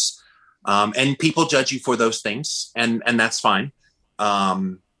decisions. And people judge you for those things, and that's fine.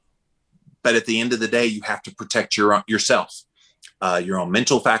 But at the end of the day, you have to protect yourself, your own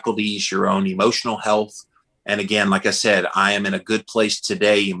mental faculties, your own emotional health. And again, like I said, I am in a good place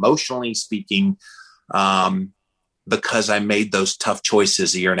today, emotionally speaking, because I made those tough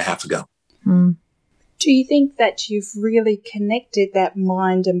choices 1.5 years ago. Mm. Do you think that you've really connected that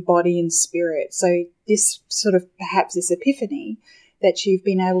mind and body and spirit? So this sort of perhaps this epiphany that you've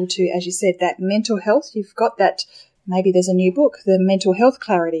been able to, as you said, that mental health, you've got that, maybe there's a new book, the mental health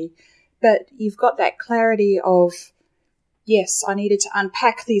clarity, but you've got that clarity of, yes, I needed to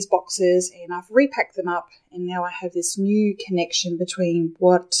unpack these boxes and I've repacked them up, and now I have this new connection between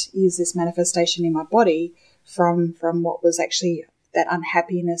what is this manifestation in my body from what was actually that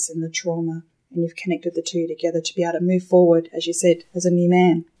unhappiness and the trauma. And you've connected the two together to be able to move forward, as you said, as a new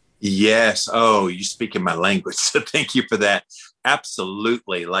man. Yes. Oh, you speak in my language. So thank you for that.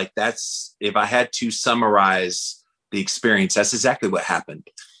 Absolutely. Like that's, if I had to summarize the experience, that's exactly what happened.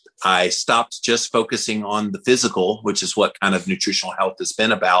 I stopped just focusing on the physical, which is what kind of nutritional health has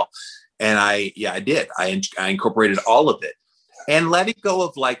been about. And I did. I incorporated all of it and letting go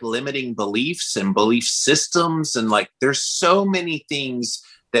of like limiting beliefs and belief systems. And like, there's so many things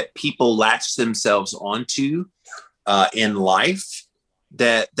that people latch themselves onto in life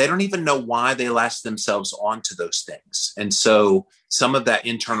that they don't even know why they latch themselves onto those things. And so some of that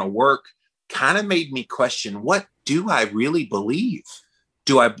internal work kind of made me question, what do I really believe?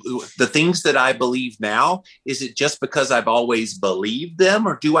 The things that I believe now, is it just because I've always believed them,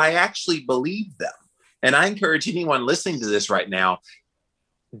 or do I actually believe them? And I encourage anyone listening to this right now,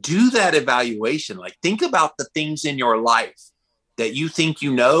 do that evaluation. Like, think about the things in your life that you think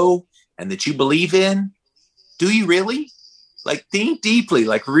you know and that you believe in. Do you really? Like, think deeply,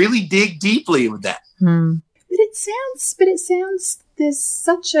 like really dig deeply with that. Mm. But it sounds there's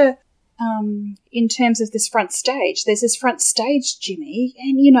such a, in terms of this front stage, there's this front stage Jimmy,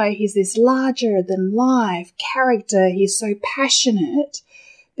 and you know, he's this larger than life character. He's so passionate.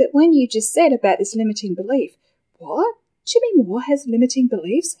 But when you just said about this limiting belief, what? Jimmy Moore has limiting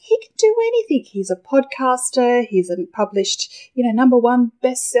beliefs? He can do anything. He's a podcaster. He's a published, #1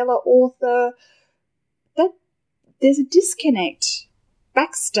 bestseller author. There's a disconnect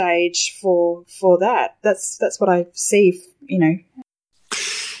backstage for that. That's what I see,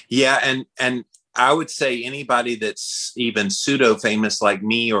 Yeah, and I would say anybody that's even pseudo famous like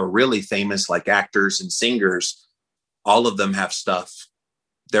me, or really famous like actors and singers, all of them have stuff.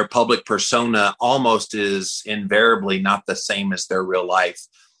 Their public persona almost is invariably not the same as their real life.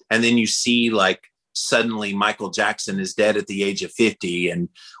 And then you see like suddenly Michael Jackson is dead at the age of 50, and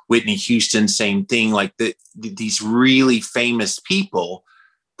Whitney Houston, same thing. Like these really famous people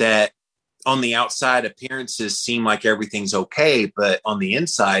that on the outside appearances seem like everything's okay, but on the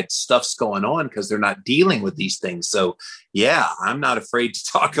inside stuff's going on because they're not dealing with these things. So yeah, I'm not afraid to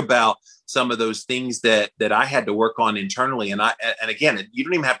talk about some of those things that I had to work on internally. And again, you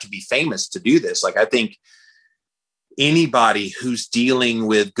don't even have to be famous to do this. Like, I think anybody who's dealing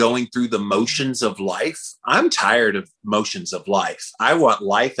with going through the motions of life, I'm tired of motions of life. I want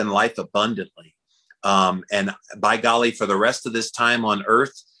life and life abundantly. And by golly, for the rest of this time on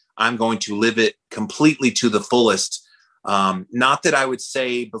earth, I'm going to live it completely to the fullest. Not that I would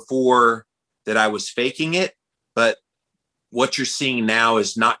say before that I was faking it, but what you're seeing now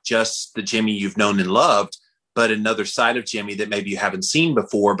is not just the Jimmy you've known and loved, but another side of Jimmy that maybe you haven't seen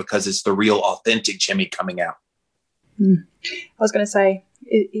before, because it's the real authentic Jimmy coming out. I was going to say,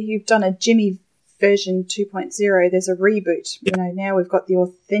 you've done a Jimmy version 2.0. There's a reboot. Yep. Now we've got the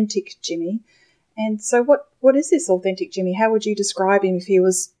authentic Jimmy. And so what is this authentic Jimmy? How would you describe him if he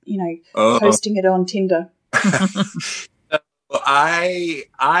was, posting it on Tinder? I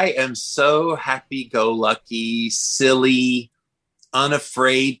am so happy-go-lucky, silly,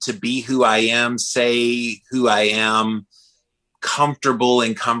 unafraid to be who I am, say who I am, comfortable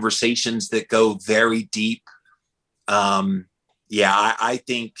in conversations that go very deep. I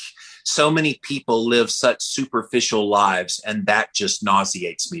think so many people live such superficial lives, and that just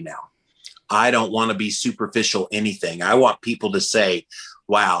nauseates me now. I don't want to be superficial anything. I want people to say,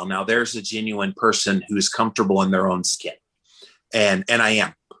 wow, now there's a genuine person who's comfortable in their own skin. And I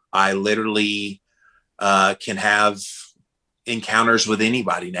am. I literally can have encounters with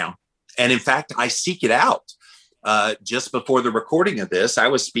anybody now. And in fact, I seek it out. Just before the recording of this, I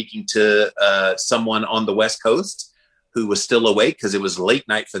was speaking to someone on the West Coast who was still awake because it was late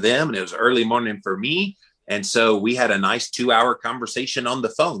night for them and it was early morning for me. And so we had a nice 2-hour conversation on the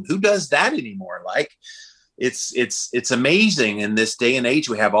phone. Who does that anymore? Like, it's amazing in this day and age.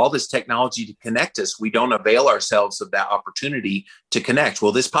 We have all this technology to connect us. We don't avail ourselves of that opportunity to connect.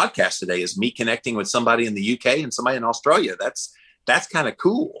 Well, this podcast today is me connecting with somebody in the UK and somebody in Australia. That's kind of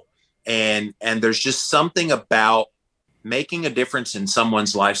cool. And there's just something about making a difference in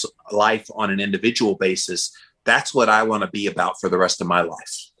someone's life on an individual basis. That's what I want to be about for the rest of my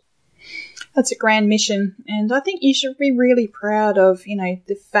life. That's a grand mission. And I think you should be really proud of,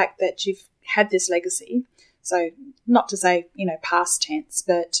 the fact that you've had this legacy. So not to say, past tense,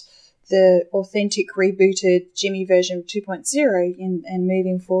 but the authentic rebooted Jimmy version 2.0 and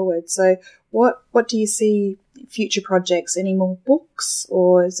moving forward. So what do you see future projects? Any more books,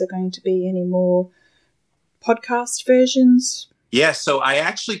 or is there going to be any more podcast versions? Yeah, so I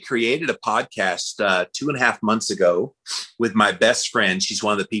actually created a podcast 2.5 months ago with my best friend. She's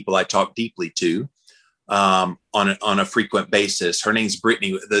one of the people I talk deeply to on a frequent basis. Her name's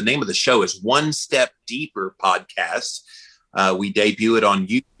Brittany. The name of the show is One Step Deeper Podcast. We debut it on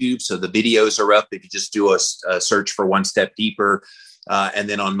YouTube, so the videos are up if you just do a search for One Step Deeper. And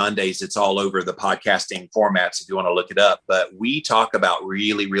then on Mondays, it's all over the podcasting formats if you want to look it up. But we talk about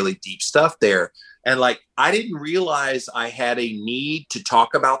really, really deep stuff there. And I didn't realize I had a need to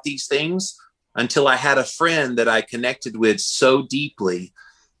talk about these things until I had a friend that I connected with so deeply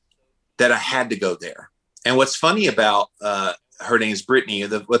that I had to go there. And what's funny about her name's Brittany,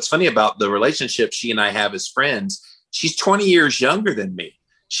 what's funny about the relationship she and I have as friends, she's 20 years younger than me.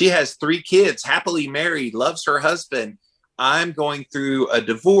 She has 3 kids, happily married, loves her husband. I'm going through a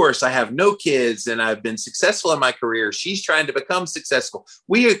divorce. I have no kids and I've been successful in my career. She's trying to become successful.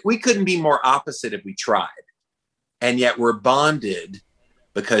 We couldn't be more opposite if we tried. And yet we're bonded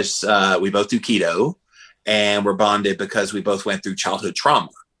because we both do keto, and we're bonded because we both went through childhood trauma.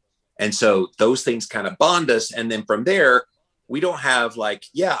 And so those things kind of bond us. And then from there, we don't have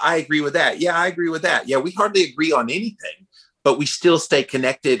yeah, I agree with that. Yeah, I agree with that. Yeah, we hardly agree on anything, but we still stay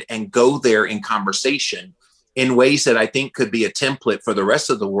connected and go there in conversation in ways that I think could be a template for the rest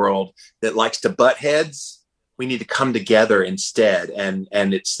of the world that likes to butt heads. We need to come together instead. And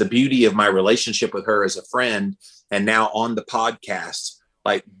it's the beauty of my relationship with her as a friend. And now on the podcast,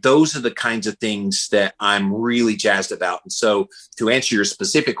 those are the kinds of things that I'm really jazzed about. And so to answer your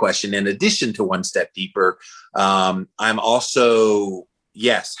specific question, in addition to One Step Deeper, I'm also,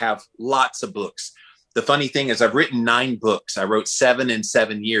 have lots of books. The funny thing is I've written 9 books. I wrote 7 in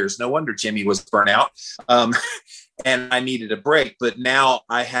 7 years. No wonder Jimmy was burnt out. And I needed a break. But now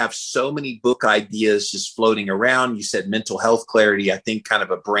I have so many book ideas just floating around. You said mental health clarity. I think kind of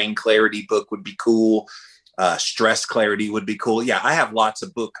a brain clarity book would be cool. Stress clarity would be cool. Yeah, I have lots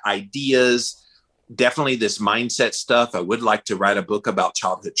of book ideas. Definitely this mindset stuff. I would like to write a book about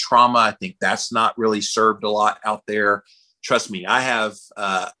childhood trauma. I think that's not really served a lot out there. Trust me, I have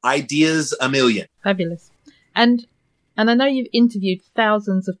ideas a million. Fabulous. And I know you've interviewed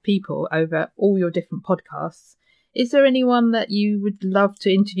thousands of people over all your different podcasts. Is there anyone that you would love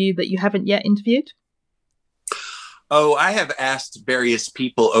to interview that you haven't yet interviewed? Oh, I have asked various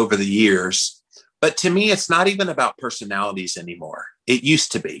people over the years, but to me, it's not even about personalities anymore. It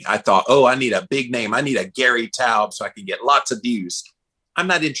used to be. I thought, I need a big name. I need a Gary Taub so I can get lots of views. I'm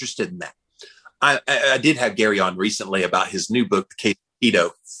not interested in that. I did have Gary on recently about his new book, The Case of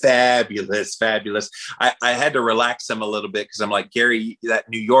Keto. Fabulous, fabulous. I had to relax him a little bit because I'm like, Gary, that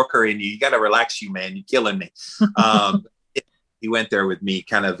New Yorker in you got to relax you, man. You're killing me. He went there with me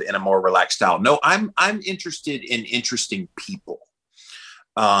kind of in a more relaxed style. No, I'm interested in interesting people.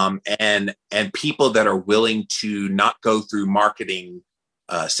 And people that are willing to not go through marketing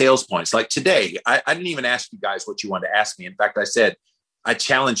sales points. Like today, I didn't even ask you guys what you wanted to ask me. In fact, I said, I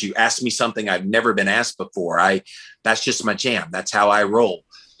challenge you, ask me something I've never been asked before. That's just my jam. That's how I roll.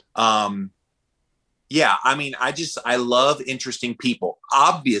 Yeah, I mean, I love interesting people.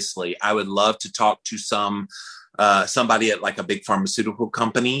 Obviously, I would love to talk to somebody at like a big pharmaceutical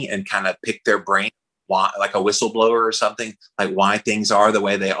company and kind of pick their brain, why, like a whistleblower or something, like why things are the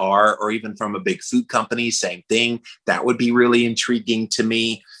way they are, or even from a big food company, same thing. That would be really intriguing to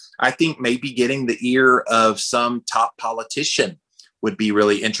me. I think maybe getting the ear of some top politician would be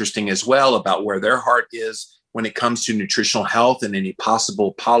really interesting as well, about where their heart is when it comes to nutritional health and any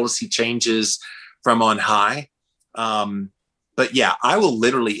possible policy changes from on high. But yeah, I will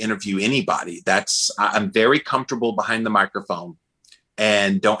literally interview anybody. I'm very comfortable behind the microphone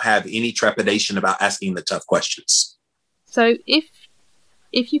and don't have any trepidation about asking the tough questions. So if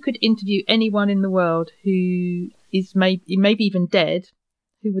you could interview anyone in the world who is maybe even dead,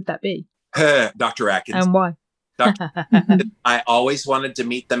 who would that be? Dr. Atkins. And why? I always wanted to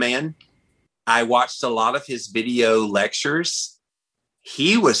meet the man. I watched a lot of his video lectures.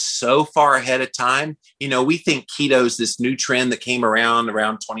 He was so far ahead of time. You know, we think keto is this new trend that came around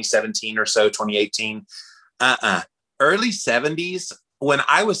 2017 or so, 2018. Early 70s, when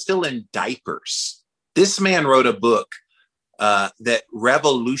I was still in diapers, this man wrote a book that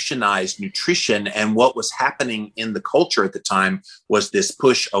revolutionized nutrition. And what was happening in the culture at the time was this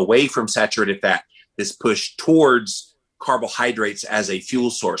push away from saturated fat, this push towards carbohydrates as a fuel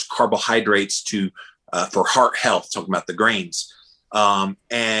source, carbohydrates for heart health, talking about the grains.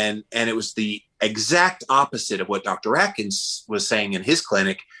 And it was the exact opposite of what Dr. Atkins was saying in his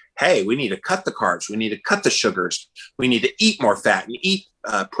clinic. Hey, we need to cut the carbs. We need to cut the sugars. We need to eat more fat and eat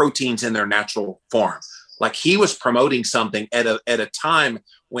proteins in their natural form. Like, he was promoting something at a time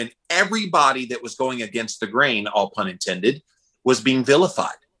when everybody that was going against the grain, all pun intended, was being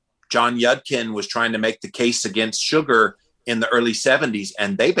vilified. John Yudkin was trying to make the case against sugar in the early 70s,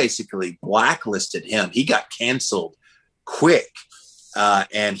 and they basically blacklisted him. He got canceled quick.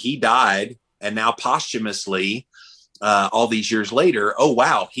 And he died, and now posthumously, all these years later, oh,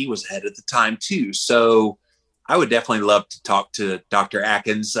 wow, he was ahead at the time too. So I would definitely love to talk to Dr.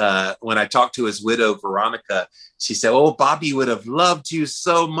 Atkins. When I talked to his widow, Veronica, she said, oh, Bobby would have loved you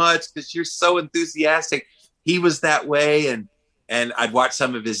so much because you're so enthusiastic. He was that way. And I'd watch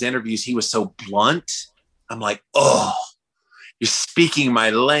some of his interviews. He was so blunt. I'm like, oh, you're speaking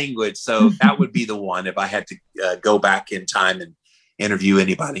my language. So that would be the one if I had to go back in time and interview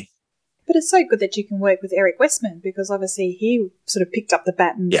anybody. But it's so good that you can work with Eric Westman, because obviously he sort of picked up the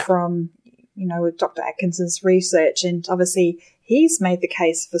baton from, with Dr. Atkins's research, and obviously he's made the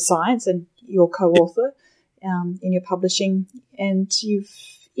case for science, and you're co-author in your publishing, and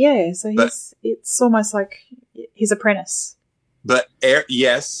it's almost like his apprentice. But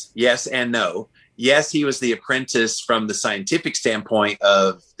yes and no. Yes, he was the apprentice from the scientific standpoint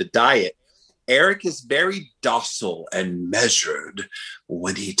of the diet. Eric is very docile and measured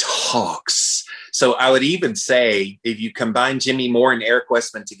when he talks. So I would even say, if you combine Jimmy Moore and Eric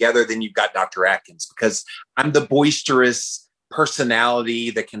Westman together, then you've got Dr. Atkins, because I'm the boisterous personality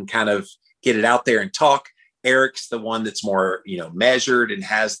that can kind of get it out there and talk. Eric's the one that's more, measured and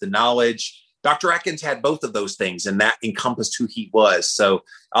has the knowledge. Dr. Atkins had both of those things, and that encompassed who he was. So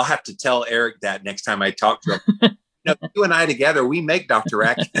I'll have to tell Eric that next time I talk to him. You and I together, we make Dr.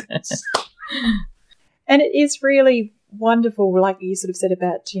 Atkins. And it is really wonderful, like you sort of said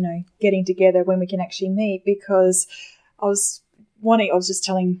about, getting together when we can actually meet, because I was just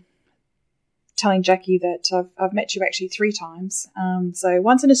telling Jackie that I've met you actually 3 times. So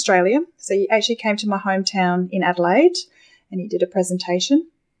once in Australia. So you actually came to my hometown in Adelaide and you did a presentation.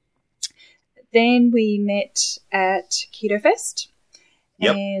 Then we met at Keto Fest.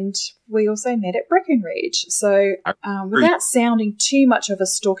 Yep. And we also met at Breckenridge. So without sounding too much of a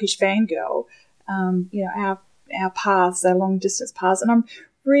stalkish fangirl, our paths, our long-distance paths, and I'm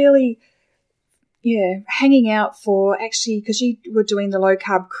really, hanging out for actually, because you were doing the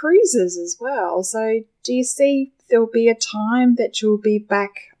low-carb cruises as well. So do you see there'll be a time that you'll be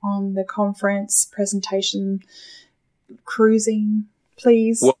back on the conference presentation cruising?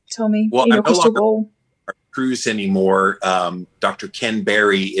 Please tell me in your crystal ball. Cruise anymore. Dr. Ken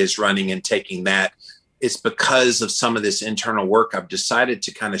Berry is running and taking that. It's because of some of this internal work. I've decided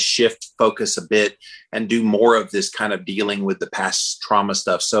to kind of shift focus a bit and do more of this kind of dealing with the past trauma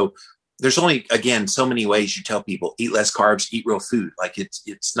stuff. So there's only, again, so many ways you tell people, eat less carbs, eat real food. Like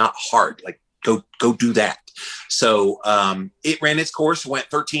it's not hard. Like go do that. So it ran its course, went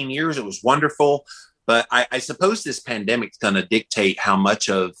 13 years. It was wonderful. But I suppose this pandemic's going to dictate how much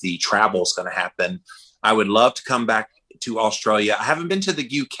of the travel is going to happen. I would love to come back to Australia. I haven't been to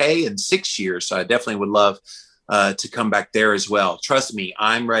the UK in 6 years, so I definitely would love to come back there as well. Trust me,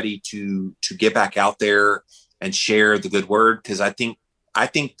 I'm ready to get back out there and share the good word, because I think I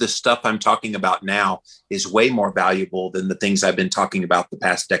think the stuff I'm talking about now is way more valuable than the things I've been talking about the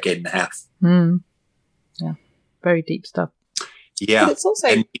past decade and a half. Yeah, very deep stuff. Yeah, but it's also,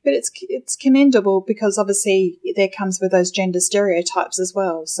 it's commendable because obviously there comes with those gender stereotypes as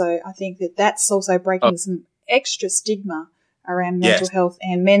well. So I think that's also breaking some extra stigma around mental health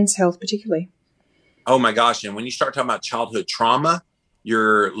and men's health particularly. Oh my gosh! And when you start talking about childhood trauma,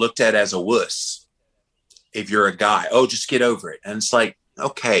 you're looked at as a wuss. If you're a guy, just get over it. And it's like,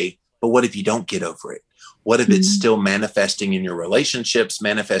 okay, but what if you don't get over it? What if it's still manifesting in your relationships,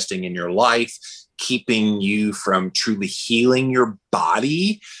 manifesting in your life, keeping you from truly healing your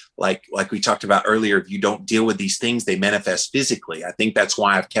body? Like we talked about earlier, if you don't deal with these things, they manifest physically. I think that's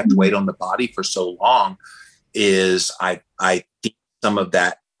why I've kept weight on the body for so long, is I think some of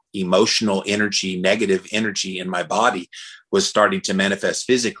that emotional energy, negative energy in my body was starting to manifest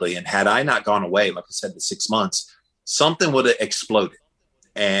physically. And had I not gone away, like I said, the 6 months, something would have exploded.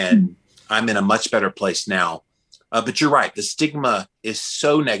 And I'm in a much better place now. But you're right. The stigma is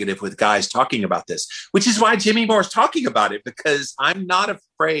so negative with guys talking about this, which is why Jimmy Moore is talking about it, because I'm not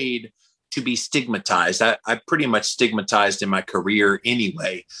afraid to be stigmatized. I pretty much stigmatized in my career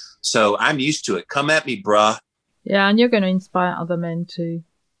anyway. So I'm used to it. Come at me, bruh. Yeah, and you're going to inspire other men to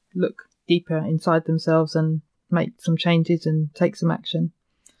look deeper inside themselves and make some changes and take some action.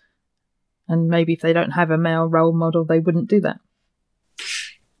 And maybe if they don't have a male role model, they wouldn't do that.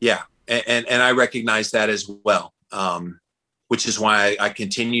 Yeah. And I recognize that as well, which is why I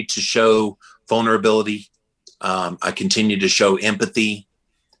continue to show vulnerability. I continue to show empathy,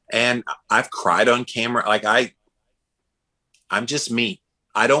 and I've cried on camera. Like I'm just me.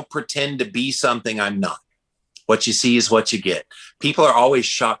 I don't pretend to be something I'm not. What you see is what you get. People are always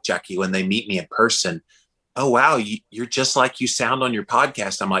shocked, Jackie, when they meet me in person. Oh, wow, you're just like you sound on your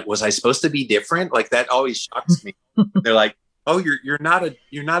podcast. I'm like, was I supposed to be different? Like, that always shocks me. They're like, oh, you're not a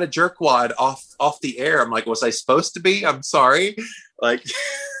jerkwad off the air. I'm like, was I supposed to be? I'm sorry. Like,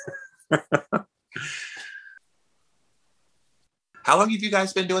 how long have you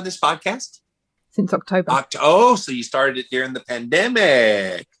guys been doing this podcast? Since October. So you started it during the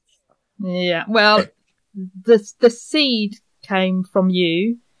pandemic. Yeah. Well, the seed came from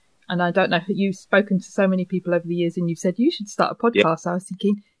you, and I don't know, you've spoken to so many people over the years, and you said you should start a podcast. I was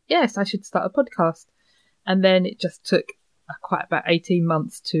thinking, yes, I should start a podcast, and then it just took quite about 18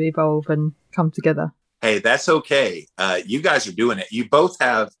 months to evolve and come together. Hey, that's okay. You guys are doing it. You both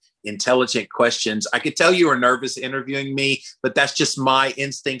have intelligent questions. I could tell you were nervous interviewing me, but that's just my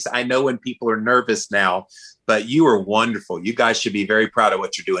instincts. I know when people are nervous now, but you are wonderful. You guys should be very proud of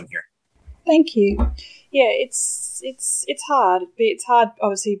what you're doing here. Thank you. Yeah, it's hard. It's hard,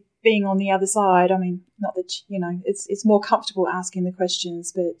 obviously, being on the other side. I mean, not that, it's more comfortable asking the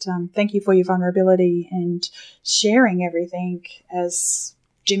questions, but thank you for your vulnerability and sharing everything as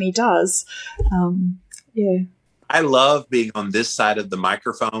Jimmy does. Yeah. I love being on this side of the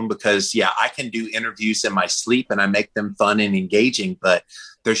microphone because, I can do interviews in my sleep and I make them fun and engaging, but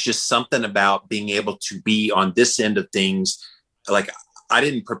there's just something about being able to be on this end of things. Like, I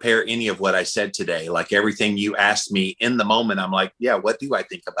didn't prepare any of what I said today. Like, everything you asked me in the moment, I'm like, what do I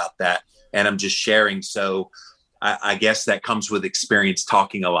think about that? And I'm just sharing. So I guess that comes with experience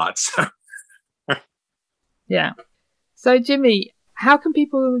talking a lot. So. Yeah. So Jimmy, how can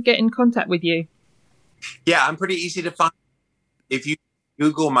people get in contact with you? Yeah, I'm pretty easy to find. If you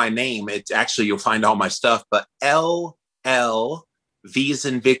Google my name, it's actually, you'll find all my stuff, but LL V as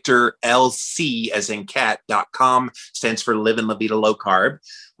in Victor, LC as in cat.com stands for Live in La Vida Low Carb.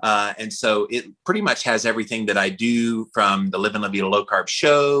 And so it pretty much has everything that I do, from the Live in La Vida Low Carb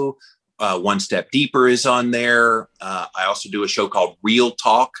show. One Step Deeper is on there. I also do a show called Real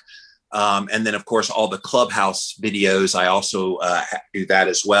Talk. And then, of course, all the Clubhouse videos, I also do that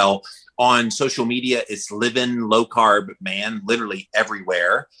as well. On social media, it's Living Low Carb Man, literally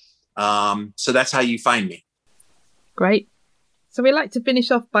everywhere. So that's how you find me. Great. So we like to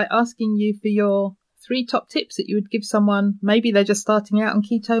finish off by asking you for your 3 top tips that you would give someone. Maybe they're just starting out on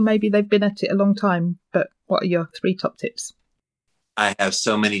keto. Maybe they've been at it a long time. But what are your 3 top tips? I have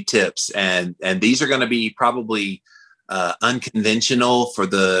so many tips, and these are going to be probably unconventional for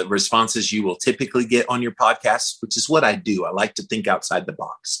the responses you will typically get on your podcast, which is what I do. I like to think outside the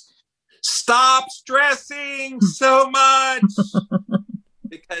box. Stop stressing so much,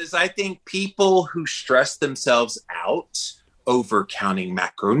 because I think people who stress themselves out over counting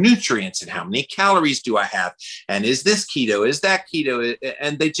macronutrients and how many calories do I have, and is this keto, is that keto,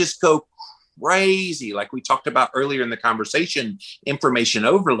 and they just go crazy. Like we talked about earlier in the conversation, information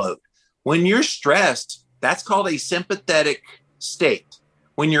overload. When you're stressed, that's called a sympathetic state.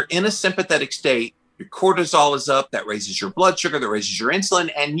 When you're in a sympathetic state, Your cortisol is up. That raises your blood sugar. That raises your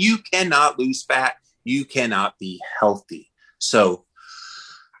insulin. And you cannot lose fat. You cannot be healthy. So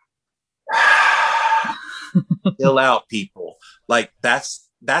chill out, people. Like that's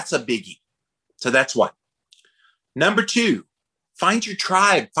a biggie. So that's one. Number two, find your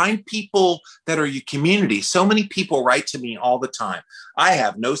tribe. Find people that are your community. So many people write to me all the time. I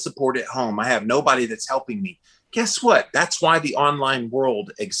have no support at home. I have nobody that's helping me. Guess what? That's why the online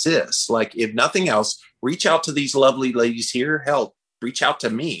world exists. Like, if nothing else, reach out to these lovely ladies here. Hell, reach out to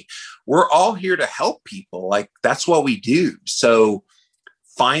me. We're all here to help people. Like, that's what we do. So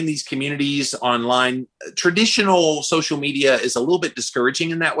find these communities online. Traditional social media is a little bit discouraging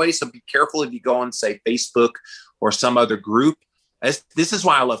in that way. So be careful if you go on, say, Facebook or some other group. This is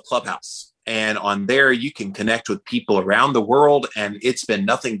why I love Clubhouse. And on there, you can connect with people around the world, and it's been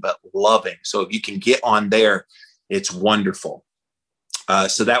nothing but loving. So if you can get on there, it's wonderful.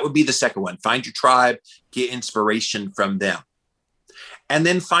 So that would be the second one. Find your tribe, get inspiration from them. And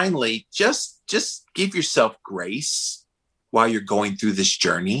then finally, just give yourself grace while you're going through this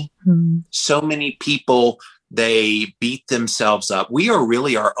journey. So many people, they beat themselves up. We are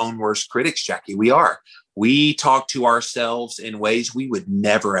really our own worst critics, Jackie. We are. We talk to ourselves in ways we would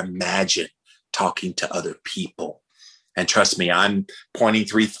never imagine talking to other people. And trust me, I'm pointing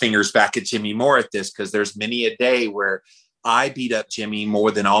three fingers back at Jimmy Moore at this, because there's many a day where I beat up Jimmy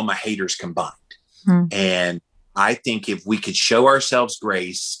more than all my haters combined. And I think if we could show ourselves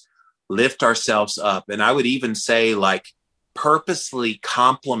grace, lift ourselves up, and I would even say, like, purposely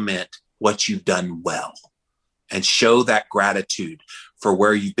compliment what you've done well and show that gratitude for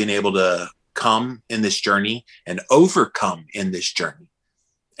where you've been able to come in this journey and overcome in this journey.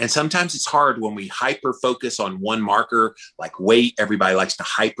 And sometimes it's hard when we hyper focus on one marker, like weight. Everybody likes to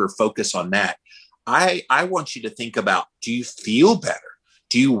hyper focus on that. I want you to think about, do you feel better?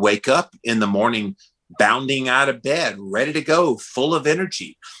 Do you wake up in the morning bounding out of bed, ready to go, full of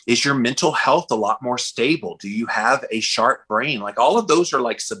energy? Is your mental health a lot more stable? Do you have a sharp brain? Like, all of those are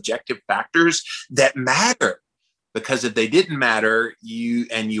like subjective factors that matter. Because if they didn't matter, you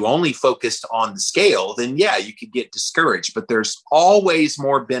only focused on the scale, then yeah, you could get discouraged. But there's always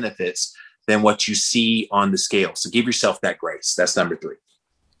more benefits than what you see on the scale. So give yourself that grace. That's number 3.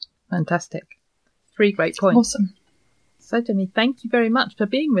 Fantastic. 3 great points. Awesome. So, Jimmy, thank you very much for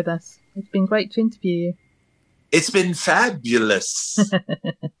being with us. It's been great to interview you. It's been fabulous.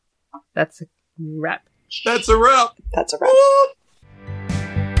 That's a wrap. That's a wrap. That's a wrap.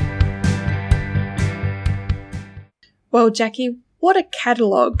 Well, Jackie, what a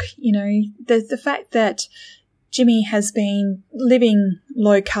catalogue. You know, the fact that Jimmy has been living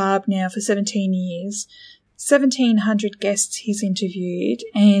low carb now for 17 years, 1,700 guests he's interviewed,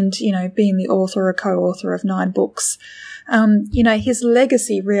 and, you know, being the author or co-author of 9 books. You know, his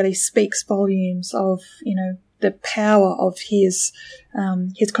legacy really speaks volumes of, you know, the power of his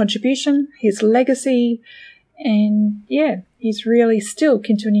contribution, his legacy, and yeah, he's really still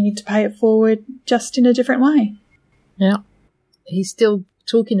continuing to pay it forward, just in a different way. Yeah. He's still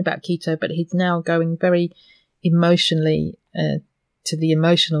talking about keto, but he's now going very emotionally to the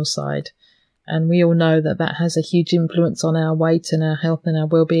emotional side. And we all know that that has a huge influence on our weight and our health and our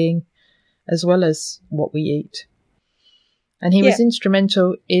well-being, as well as what we eat. And he was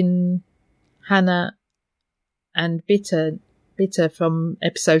instrumental in Hannah and Bitter from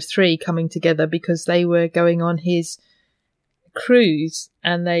episode 3 coming together, because they were going on his cruise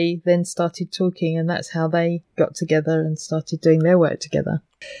and they then started talking, and that's how they got together and started doing their work together.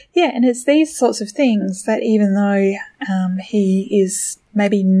 Yeah, and it's these sorts of things that, even though he is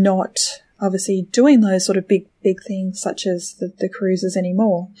maybe not obviously doing those sort of big things such as the cruises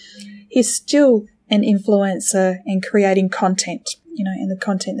anymore, he's still an influencer and creating content, you know, and the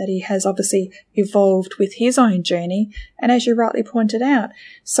content that he has obviously evolved with his own journey. And as you rightly pointed out,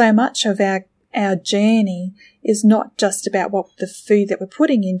 so much of our journey is not just about what the food that we're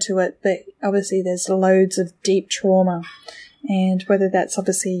putting into it, but obviously there's loads of deep trauma. And whether that's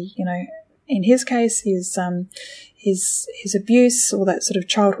obviously, you know, in his case, his abuse or that sort of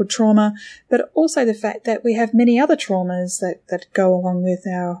childhood trauma, but also the fact that we have many other traumas that go along with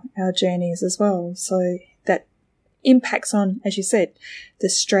our journeys as well. So that impacts on, as you said, the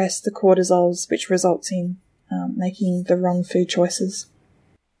stress, the cortisols, which results in making the wrong food choices.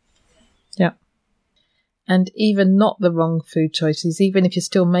 Yeah. And even not the wrong food choices, even if you're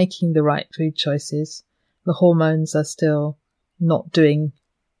still making the right food choices, the hormones are still not doing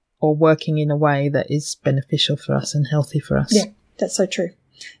or working in a way that is beneficial for us and healthy for us. Yeah, that's so true.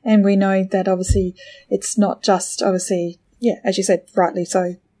 And we know that obviously it's not just, obviously, yeah, as you said, rightly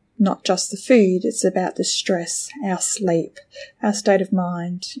so, not just the food, it's about the stress, our sleep, our state of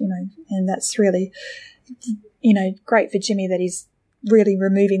mind, and that's really, great for Jimmy that he's really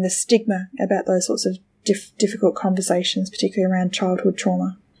removing the stigma about those sorts of difficult conversations, particularly around childhood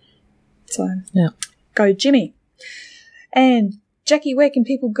trauma. So, yeah. Go Jimmy. And Jackie, where can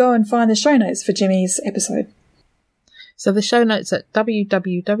people go and find the show notes for Jimmy's episode? So the show notes at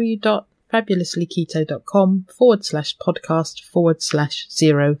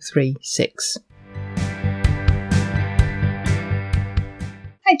www.fabulouslyketo.com/podcast/036.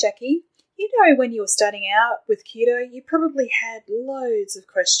 Hey Jackie, when you were starting out with keto, you probably had loads of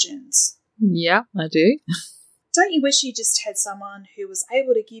questions. Yeah, I do. Don't you wish you just had someone who was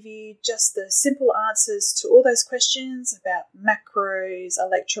able to give you just the simple answers to all those questions about macros,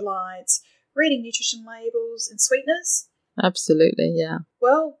 electrolytes, reading nutrition labels and sweeteners? Absolutely, yeah.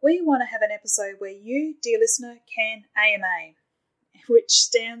 Well, we want to have an episode where you, dear listener, can AMA, which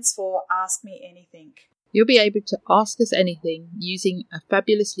stands for Ask Me Anything. You'll be able to ask us anything using a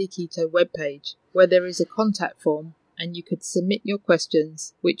Fabulously Keto webpage where there is a contact form and you could submit your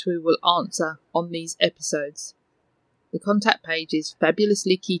questions, which we will answer on these episodes. The contact page is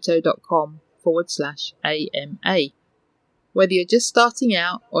fabulouslyketo.com/AMA. Whether you're just starting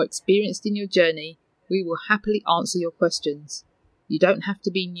out or experienced in your journey, we will happily answer your questions. You don't have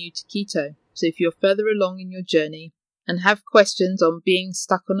to be new to keto, so if you're further along in your journey and have questions on being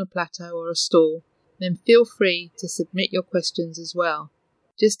stuck on a plateau or a stall, then feel free to submit your questions as well.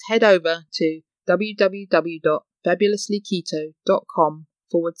 Just head over to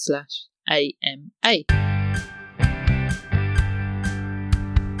www.fabulouslyketo.com/AMA.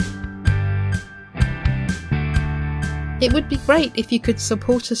 It would be great if you could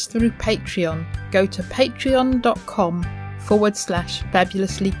support us through Patreon. Go to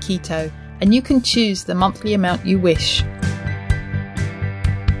patreon.com/fabulouslyketo and you can choose the monthly amount you wish.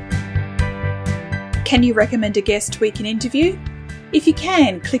 Can you recommend a guest we can interview? If you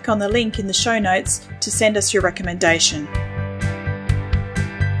can, click on the link in the show notes to send us your recommendation.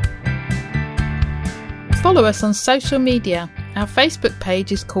 Follow us on social media. Our Facebook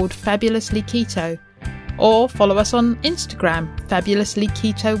page is called Fabulously Keto. Or follow us on Instagram, Fabulously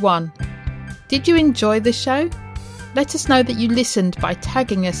Keto1. Did you enjoy the show? Let us know that you listened by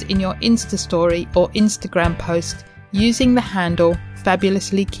tagging us in your Insta story or Instagram post using the handle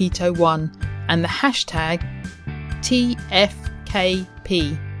Fabulously Keto1 and the hashtag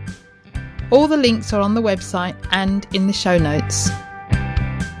TFKP. All the links are on the website and in the show notes.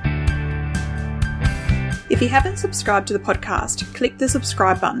 If you haven't subscribed to the podcast, click the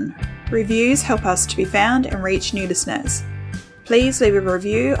subscribe button. Reviews help us to be found and reach new listeners. Please leave a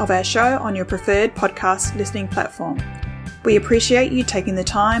review of our show on your preferred podcast listening platform. We appreciate you taking the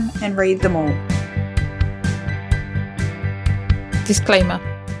time and read them all. Disclaimer.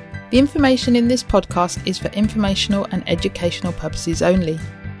 The information in this podcast is for informational and educational purposes only.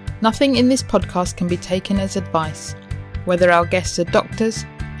 Nothing in this podcast can be taken as advice. Whether our guests are doctors,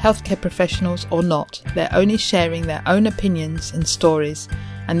 healthcare professionals or not, they're only sharing their own opinions and stories,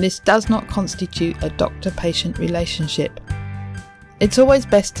 and this does not constitute a doctor-patient relationship. It's always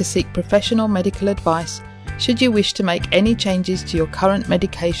best to seek professional medical advice should you wish to make any changes to your current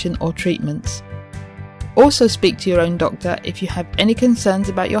medication or treatments. Also speak to your own doctor if you have any concerns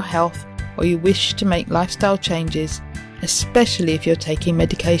about your health or you wish to make lifestyle changes, especially if you're taking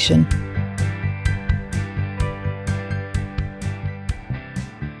medication.